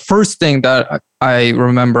the first thing that I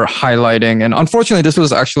remember highlighting, and unfortunately, this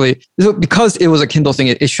was actually because it was a Kindle thing.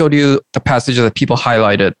 It showed you the passages that people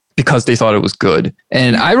highlighted because they thought it was good.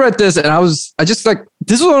 And I read this, and I just like,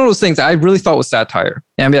 this was one of those things I really thought was satire.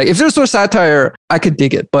 And I'd be like, if there's no satire, I could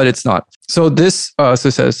dig it, but it's not. So this, so it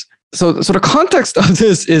says. So the context of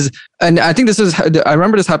this is, and I think this is, I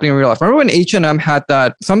remember this happening in real life. Remember when H&M had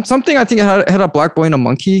that something? I think it had a black boy in a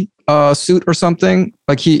monkey suit or something.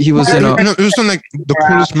 Like he was in a. It was something like the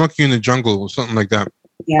coolest monkey in the jungle or something like that.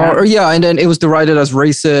 Yeah. Or yeah, and then it was derided as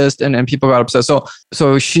racist, and people got upset. So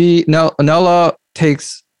Nella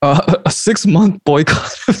takes a 6-month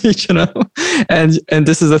boycott of H&M, and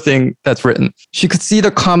this is the thing that's written. She could see the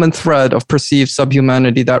common thread of perceived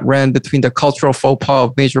subhumanity that ran between the cultural faux pas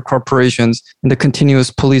of major corporations and the continuous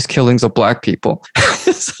police killings of black people.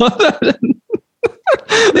 So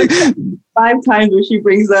like 5 times where she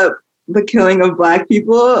brings up the killing of black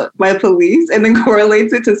people by police and then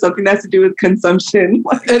correlates it to something that has to do with consumption.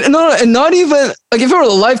 and not even like if it were a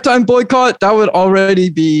lifetime boycott, that would already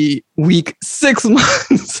be weak. 6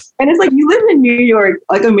 months. And it's like, you live in New York,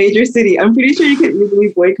 like a major city. I'm pretty sure you could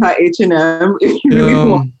easily boycott H&M if you really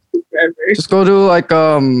want to forever. Just go to like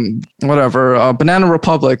whatever Banana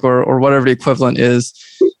Republic or whatever the equivalent is.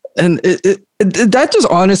 And that just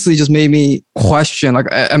honestly just made me question, like,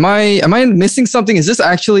 am I missing something? Is this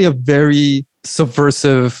actually a very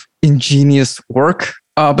subversive, ingenious work?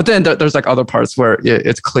 But then there's like other parts where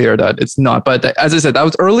it's clear that it's not. But as I said, that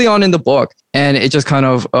was early on in the book. And it just kind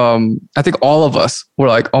of, I think all of us were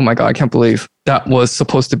like, oh my God, I can't believe that was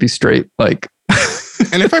supposed to be straight. Like,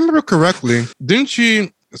 and if I remember correctly, didn't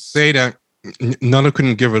she say that Nella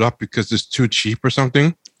couldn't give it up because it's too cheap or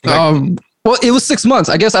something? Like, well, it was 6 months.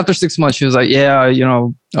 I guess after 6 months, she was like, "Yeah,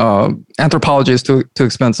 anthropology is too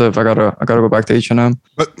expensive. I gotta go back to H&M."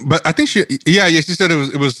 But I think she said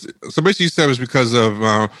it was so basically she said it was because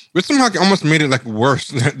of which somehow almost made it like worse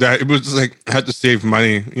that it was just like had to save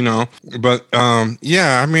money, But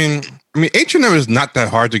I mean H&M is not that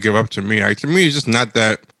hard to give up to me. To me, it's just not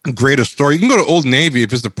that great a story. You can go to Old Navy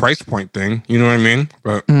if it's the price point thing. You know what I mean?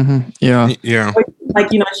 But yeah. Like,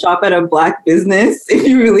 shop at a black business if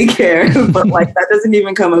you really care. But like that doesn't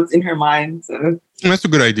even come up in her mind. So that's a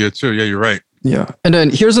good idea too. Yeah, you're right. Yeah. And then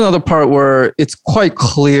here's another part where it's quite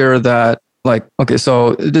clear that like, okay,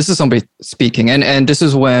 so this is somebody speaking and this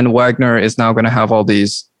is when Wagner is now going to have all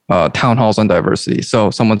these town halls on diversity.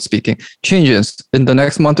 So someone's speaking. Changes. In the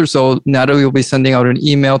next month or so, Natalie will be sending out an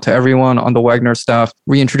email to everyone on the Wagner staff,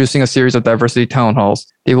 reintroducing a series of diversity town halls.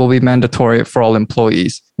 They will be mandatory for all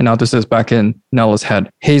employees. And now this is back in Nella's head.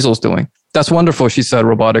 Hazel's doing. That's wonderful, she said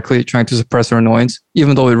robotically, trying to suppress her annoyance,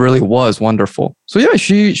 even though it really was wonderful. So yeah,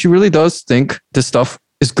 she really does think this stuff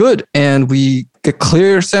is good. And we get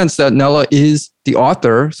clear sense that Nella is the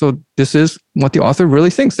author. So this is what the author really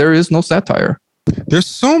thinks. There is no satire. There's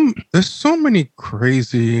so many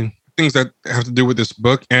crazy things that have to do with this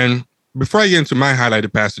book. And before I get into my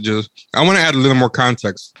highlighted passages, I want to add a little more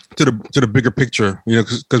context to the bigger picture,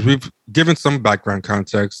 because we've given some background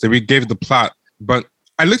context that we gave the plot. But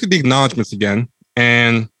I looked at the acknowledgements again,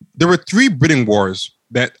 and there were 3 bidding wars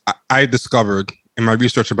that I discovered in my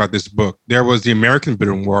research about this book. There was the American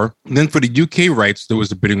bidding war. Then for the UK rights, there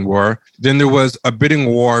was a bidding war. Then there was a bidding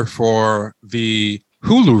war for the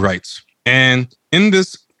Hulu rights. And in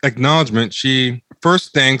this acknowledgement, she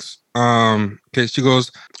first thanks, she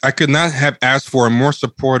goes, I could not have asked for a more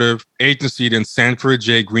supportive agency than Sanford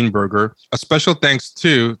J. Greenberger. A special thanks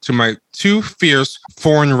to my 2 fierce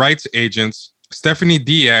foreign rights agents, Stephanie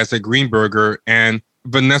Diaz at Greenberger and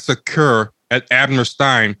Vanessa Kerr at Abner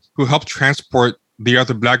Stein, who helped transport the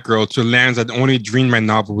other black girl to lands I'd only dreamed my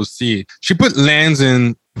novel would see. She put lands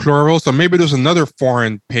in plural, so maybe there's another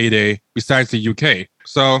foreign payday besides the UK.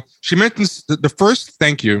 So she mentions the first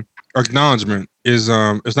thank you or acknowledgement is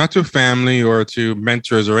not to family or to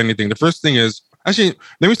mentors or anything. The first thing is, actually,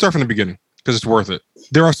 let me start from the beginning because it's worth it.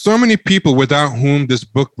 There are so many people without whom this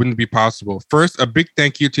book wouldn't be possible. First, a big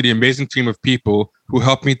thank you to the amazing team of people who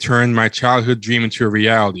helped me turn my childhood dream into a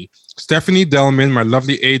reality. Stephanie Delman, my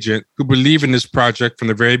lovely agent, who believed in this project from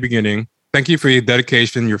the very beginning. Thank you for your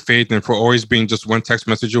dedication, your faith, and for always being just one text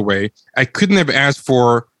message away. I couldn't have asked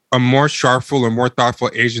for a more sharpful or more thoughtful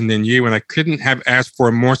agent than you, and I couldn't have asked for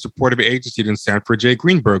a more supportive agency than Sanford J.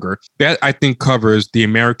 Greenberger. That, I think, covers the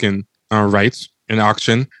American rights in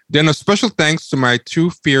auction. Then a special thanks to my 2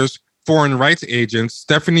 fierce foreign rights agents,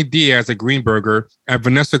 Stephanie Diaz at Greenberger and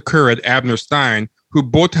Vanessa Kerr at Abner Stein, who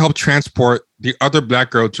both helped transport the other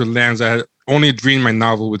black girl to lands I had only a dream my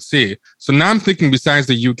novel would see. So now I'm thinking besides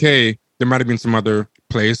the UK, there might have been some other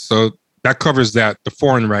place. So that covers that, the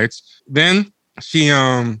foreign rights. Then she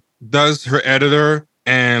does her editor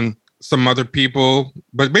and some other people,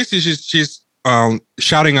 but basically she's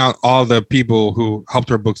shouting out all the people who helped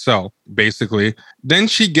her book sell, basically. Then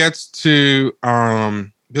she gets to,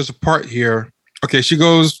 there's a part here. Okay, she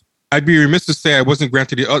goes, I'd be remiss to say I wasn't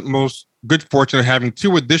granted the utmost good fortune of having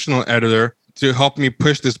 2 additional editors to help me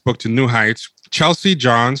push this book to new heights. Chelsea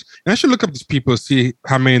Johns, and I should look up these people to see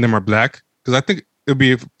how many of them are Black, because I think it would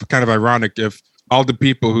be kind of ironic if all the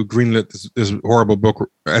people who greenlit this horrible book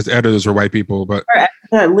as editors are white people. But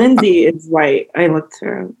Lindsay is white. I looked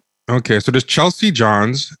her up. Okay, so there's Chelsea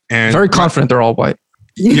Johns, and very confident they're all white.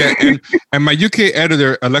 Yeah, and my UK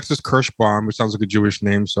editor, Alexis Kirschbaum, which sounds like a Jewish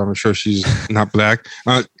name, so I'm sure she's not Black.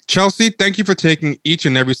 Chelsea, thank you for taking each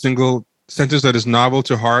and every single sentence of this novel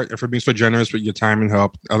to heart and for being so generous with your time and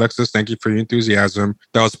help. Alexis, thank you for your enthusiasm.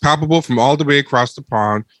 That was palpable from all the way across the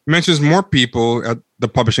pond. Mentions more people at the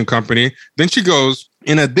publishing company. Then she goes,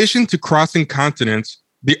 in addition to crossing continents,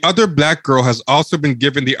 the other Black girl has also been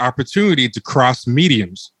given the opportunity to cross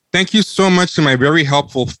mediums. Thank you so much to my very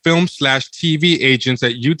helpful film/TV agents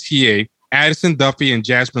at UTA, Addison Duffy and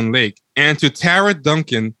Jasmine Lake, and to Tara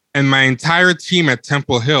Duncan and my entire team at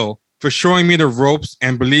Temple Hill for showing me the ropes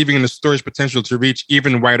and believing in the story's potential to reach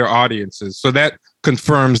even wider audiences. So that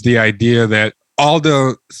confirms the idea that all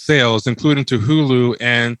the sales, including to Hulu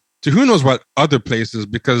and to who knows what other places,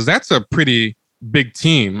 because that's a pretty big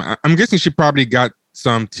team. I'm guessing she probably got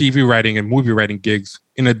some TV writing and movie writing gigs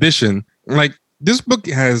in addition. Like, this book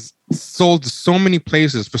has sold to so many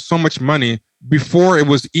places for so much money before it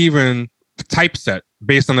was even typeset,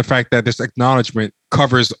 based on the fact that this acknowledgement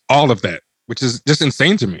covers all of that, which is just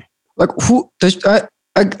insane to me. Like, who does,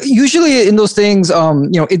 usually in those things,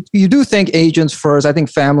 you do think agents first. I think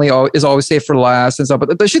family is always safe for last and stuff.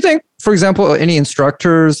 But does she think, for example, any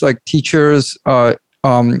instructors, like teachers,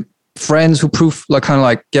 friends who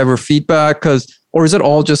give her feedback? Or is it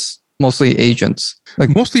all just mostly agents?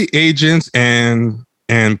 Like mostly agents and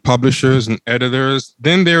publishers and editors.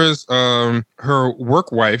 Then there's her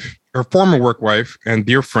former work wife and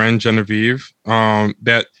dear friend Genevieve,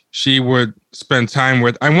 that she would spend time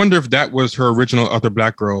with. I wonder if that was her original other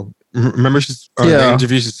Black girl. Remember the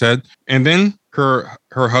interview she said? And then her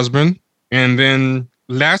husband. And then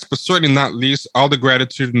last but certainly not least, all the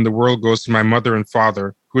gratitude in the world goes to my mother and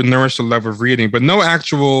father who nourished the love of reading, but no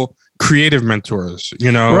actual creative mentors,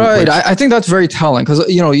 Right. I think that's very telling because,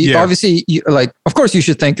 obviously, of course, you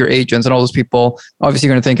should thank your agents and all those people. Obviously,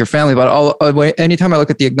 you're going to thank your family. But anytime I look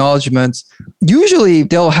at the acknowledgements, usually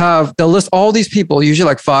they'll list all these people, usually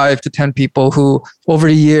like 5 to 10 people who over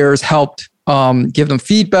the years helped give them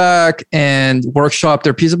feedback and workshop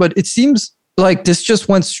their pieces. But it seems like this just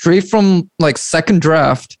went straight from like second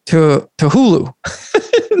draft to Hulu.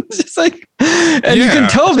 It's just like, and you can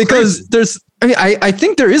tell because I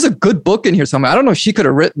think there is a good book in here somewhere. I don't know if she could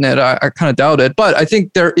have written it. I kind of doubt it, but I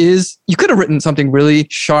think you could have written something really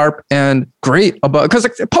sharp and great about, because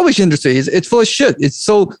the publishing industry it's full of shit. It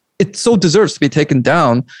so deserves to be taken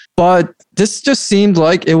down. But this just seemed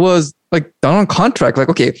like it was like done on contract. Like,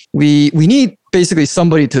 okay, we need basically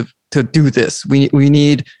somebody to do this. We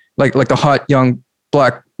need like the hot young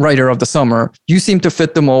Black writer of the summer. You seem to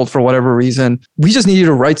fit the mold for whatever reason. We just need you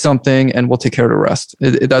to write something and we'll take care of the rest.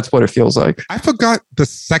 That's what it feels like. I forgot the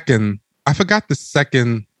second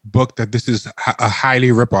book that this is a highly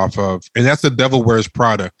ripoff of, and that's The Devil Wears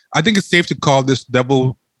Prada. I think it's safe to call this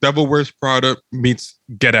Devil Wears Prada meets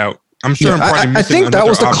Get Out. I'm sure I think that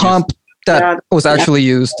was the comp that was actually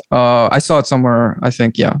used. I saw it somewhere. I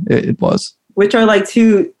think, it was. Which are like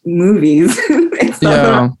 2 movies.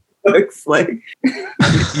 Books like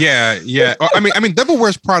yeah. I mean Devil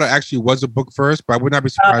Wears Prada actually was a book first, but I would not be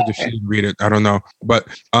surprised if she didn't read it. I don't know, but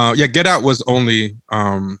Get Out was only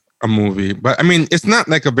a movie, but I mean it's not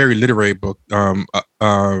like a very literary book.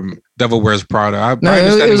 Devil Wears Prada.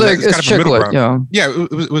 It was like it's chick lit.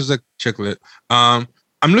 It was a chick lit. I'm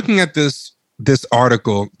looking at this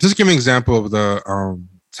article. Just to give an example of the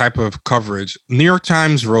type of coverage. New York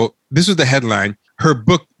Times wrote, this is the headline: her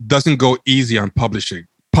book doesn't go easy on publishing.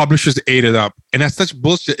 Publishers ate it up. And that's such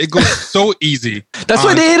bullshit. It goes so easy. That's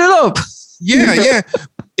why they ate it up. Yeah.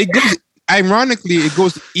 Ironically, it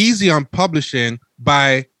goes easy on publishing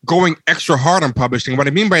by going extra hard on publishing. What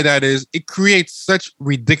I mean by that is it creates such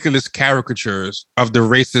ridiculous caricatures of the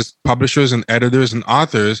racist publishers and editors and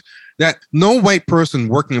authors that no white person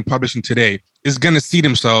working in publishing today is going to see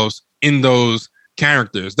themselves in those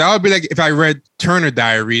characters. That would be like if I read Turner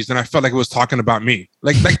Diaries and I felt like it was talking about me.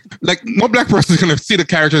 Like no black person is going to see the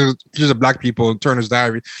characters of black people in Turner's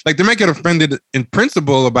Diary. Like they might get offended in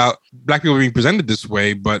principle about black people being presented this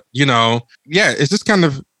way, but it's just kind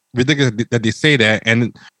of ridiculous that they say that.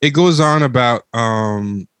 And it goes on about,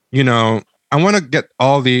 I want to get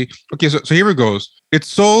all the, okay, so here it goes. It's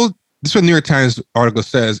sold. This is what New York Times article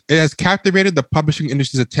says. It has captivated the publishing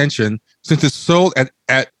industry's attention since it's sold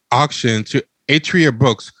at auction to Atria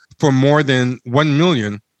Books for more than $1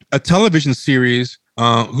 million. A television series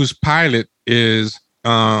whose pilot is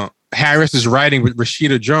Harris is writing with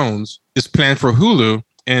Rashida Jones is planned for Hulu,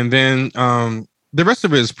 and then the rest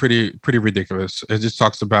of it is pretty ridiculous. It just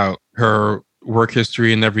talks about her work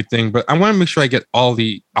history and everything. But I want to make sure I get all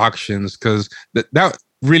the auctions because that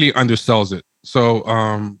really undersells it. So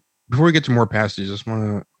before we get to more passages, I just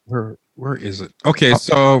want to where is it? Okay,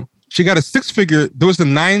 so she got a 6-figure. There was a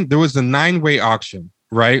 9-way auction,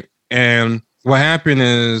 right? And what happened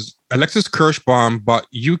is Alexis Kirschbaum bought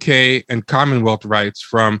UK and Commonwealth rights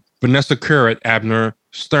from Vanessa Kerr at Abner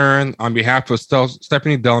Stern on behalf of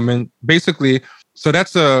Stephanie Delman. Basically, so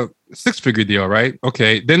that's a 6-figure deal, right?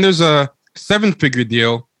 Okay, then there's a 7-figure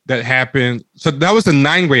deal that happened. So that was a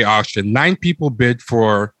 9-way auction. 9 people bid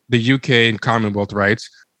for the UK and Commonwealth rights.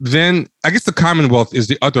 Then I guess the Commonwealth is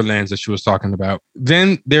the other lands that she was talking about.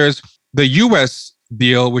 Then there's the US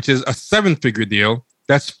deal, which is a 7-figure deal.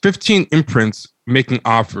 That's 15 imprints making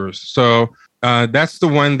offers. So that's the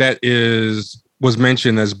one that was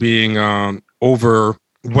mentioned as being over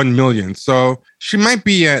 1 million. So she might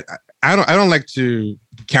be at, I don't like to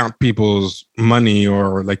count people's money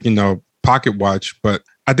or pocket watch, but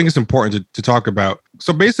I think it's important to talk about.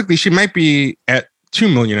 So basically she might be at 2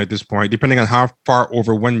 million at this point, depending on how far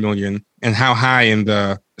over 1 million and how high in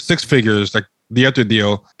the 6 figures like the other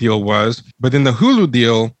deal was. But in the Hulu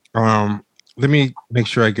deal, let me make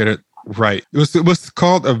sure I get it right. It was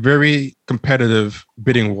called a very competitive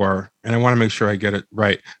bidding war, and I want to make sure I get it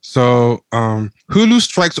right. So Hulu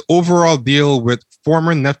strikes overall deal with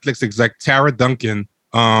former Netflix exec Tara Duncan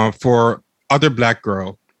for Other Black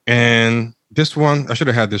Girl. And this one, I should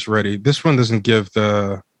have had this ready. This one doesn't give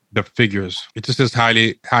the figures. It just says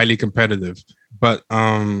highly competitive. But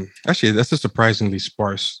actually, that's a surprisingly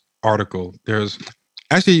sparse article. There's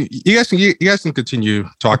actually you guys can continue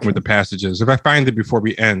talking with the passages. If I find it before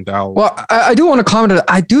we end, I'll. Well, I do want to comment that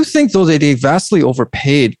I do think though that they vastly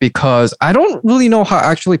overpaid because I don't really know how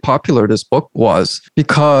actually popular this book was.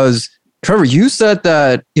 Because Trevor, you said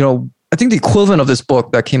that I think the equivalent of this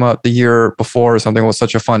book that came out the year before or something was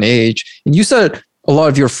Such a Fun Age, and you said a lot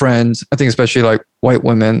of your friends, I think especially like white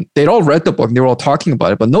women, they'd all read the book and they were all talking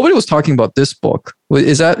about it, but nobody was talking about this book.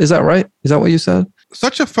 Is that right? Is that what you said?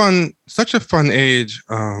 Such a fun age.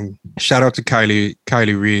 Shout out to Kylie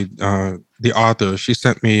Reed, the author. She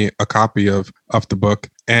sent me a copy of the book,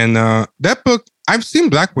 and that book. I've seen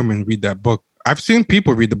Black women read that book. I've seen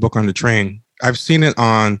people read the book on the train. I've seen it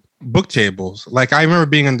on book tables. Like I remember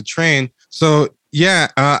being on the train. So yeah,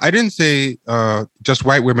 I didn't say just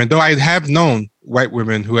white women, though I have known white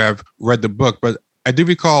women who have read the book, but I do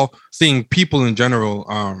recall seeing people in general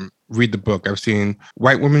read the book. I've seen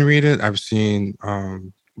white women read it. I've seen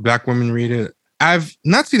Black women read it. I've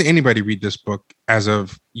not seen anybody read this book as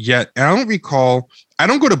of yet. And I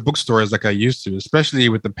don't go to bookstores like I used to, especially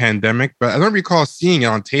with the pandemic, but I don't recall seeing it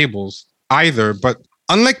on tables either. But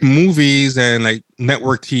unlike movies and like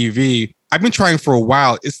network TV, I've been trying for a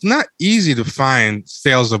while. It's not easy to find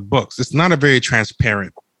sales of books. It's not a very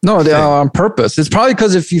transparent. No, they are on purpose. It's probably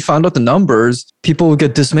because if you found out the numbers, people would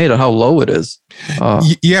get dismayed at how low it is.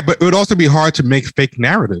 Yeah, but it would also be hard to make fake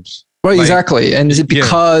narratives. Right, exactly. And is it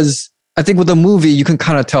because I think with a movie, you can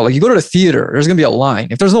kind of tell, like you go to the theater, there's going to be a line.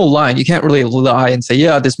 If there's no line, you can't really lie and say,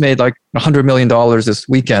 yeah, this made like $100 million this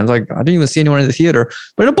weekend. Like I didn't even see anyone in the theater.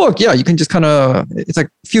 But in a book, yeah, you can just kind of, it's like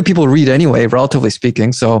few people read anyway, relatively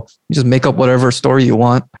speaking. So you just make up whatever story you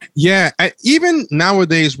want. Yeah. Even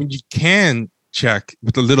nowadays when you can check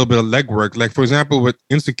with a little bit of legwork, like for example, with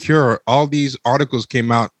Insecure, all these articles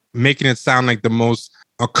came out making it sound like the most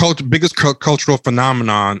biggest cultural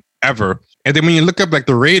phenomenon ever. And then when you look up like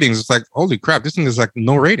the ratings, it's like, holy crap, this thing is like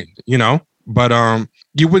no rating, But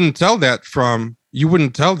you wouldn't tell that from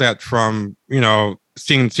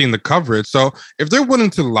seeing the coverage. So if they're willing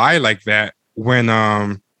to lie like that when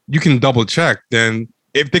you can double check, then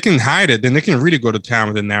if they can hide it, then they can really go to town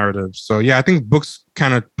with the narrative. So yeah, I think books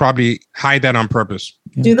kind of probably hide that on purpose.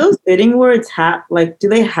 Do those bidding words do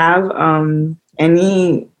they have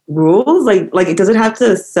any rules? Like does it have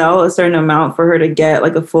to sell a certain amount for her to get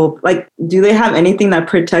like a full, like, do they have anything that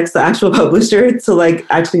protects the actual publisher to like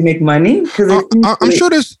actually make money? Because I'm sure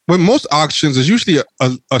there's, with most auctions, there's usually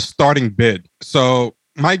a starting bid. So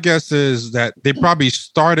my guess is that they probably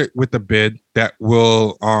started with a bid that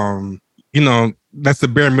will, that's the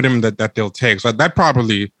bare minimum that they'll take. So that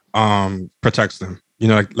probably protects them.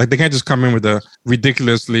 Like they can't just come in with a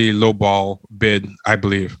ridiculously lowball bid, I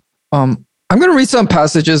believe. I'm going to read some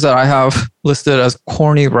passages that I have listed as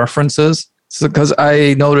corny references. Because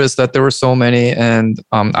I noticed that there were so many, and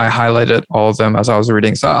I highlighted all of them as I was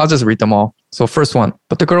reading. So I'll just read them all. So first one,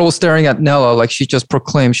 but the girl was staring at Nella like she just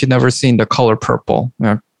proclaimed she'd never seen the color purple.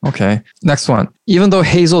 Yeah, okay. Next one, even though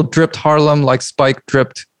Hazel dripped Harlem like Spike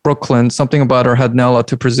dripped Brooklyn, something about her had Nella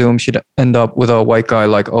to presume she'd end up with a white guy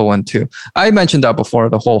like Owen too. I mentioned that before,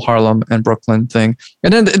 the whole Harlem and Brooklyn thing.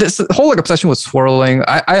 And then this whole like obsession with swirling.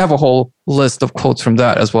 I have a whole list of quotes from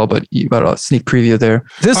that as well, but you got a sneak preview there.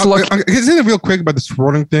 Isn't it real quick about the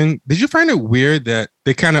swirling thing? Did you find it weird that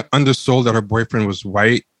they kind of undersold that her boyfriend was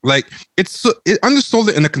white? Like it undersold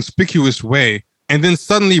it in a conspicuous way, and then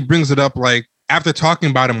suddenly brings it up like after talking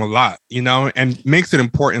about him a lot, and makes it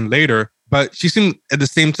important later. But she seemed at the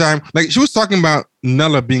same time, like she was talking about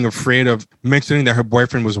Nella being afraid of mentioning that her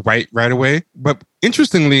boyfriend was white right away. But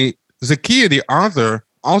interestingly, Zakiya, the author,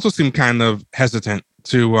 also seemed kind of hesitant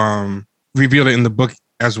to reveal it in the book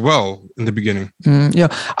as well in the beginning. Yeah,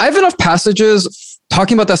 I have enough passages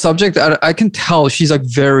talking about that subject that I can tell she's like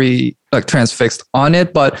very like transfixed on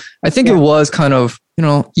it. But I think it was kind of,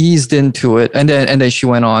 eased into it. And then she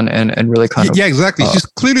went on and really kind of... Yeah, exactly. She's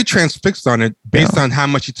clearly transfixed on it based on how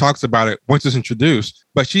much she talks about it once it's introduced.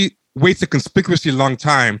 But she waits a conspicuously long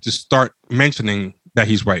time to start mentioning that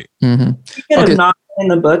he's white. Mm-hmm. He could have not been in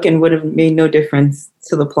the book and would have made no difference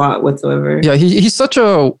to the plot whatsoever. Yeah, he's such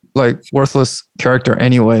a like worthless character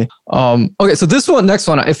anyway. Okay, so next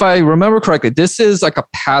one, if I remember correctly, this is like a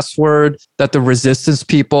password that the resistance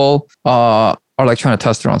people are like trying to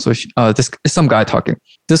test her on. So this is some guy talking.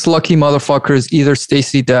 This lucky motherfucker is either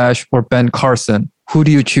Stacey Dash or Ben Carson. Who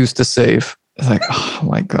do you choose to save? It's like, oh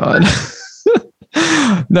my God.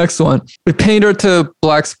 Next one. We paint her to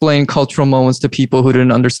black-splain cultural moments to people who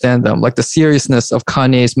didn't understand them, like the seriousness of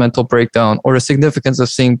Kanye's mental breakdown or the significance of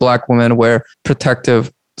seeing black women wear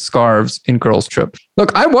protective scarves in Girls Trip.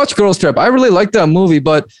 Look, I watched Girls Trip. I really like that movie,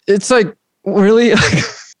 but it's like really...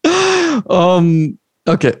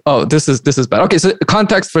 Okay. Oh, this is bad. Okay, so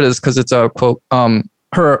context for this, because it's a quote.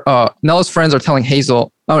 Nella's friends are telling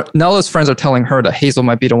her that Hazel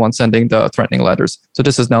might be the one sending the threatening letters. So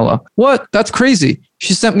this is Nella. What? That's crazy.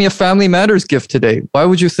 She sent me a Family Matters gift today. Why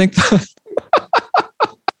would you think that?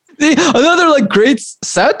 Another like great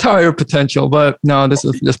satire potential, but no, this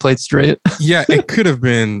is just played straight. Yeah, it could have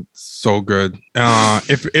been so good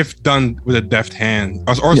if done with a deft hand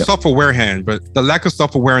or self-aware hand, but the lack of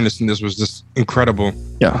self-awareness in this was just incredible.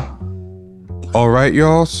 Yeah. All right,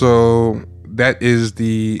 y'all. So that is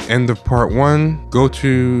the end of part 1. Go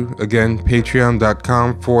to, again,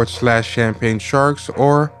 patreon.com/champagne sharks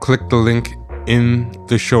or click the link in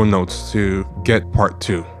the show notes to get part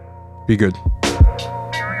 2. Be good.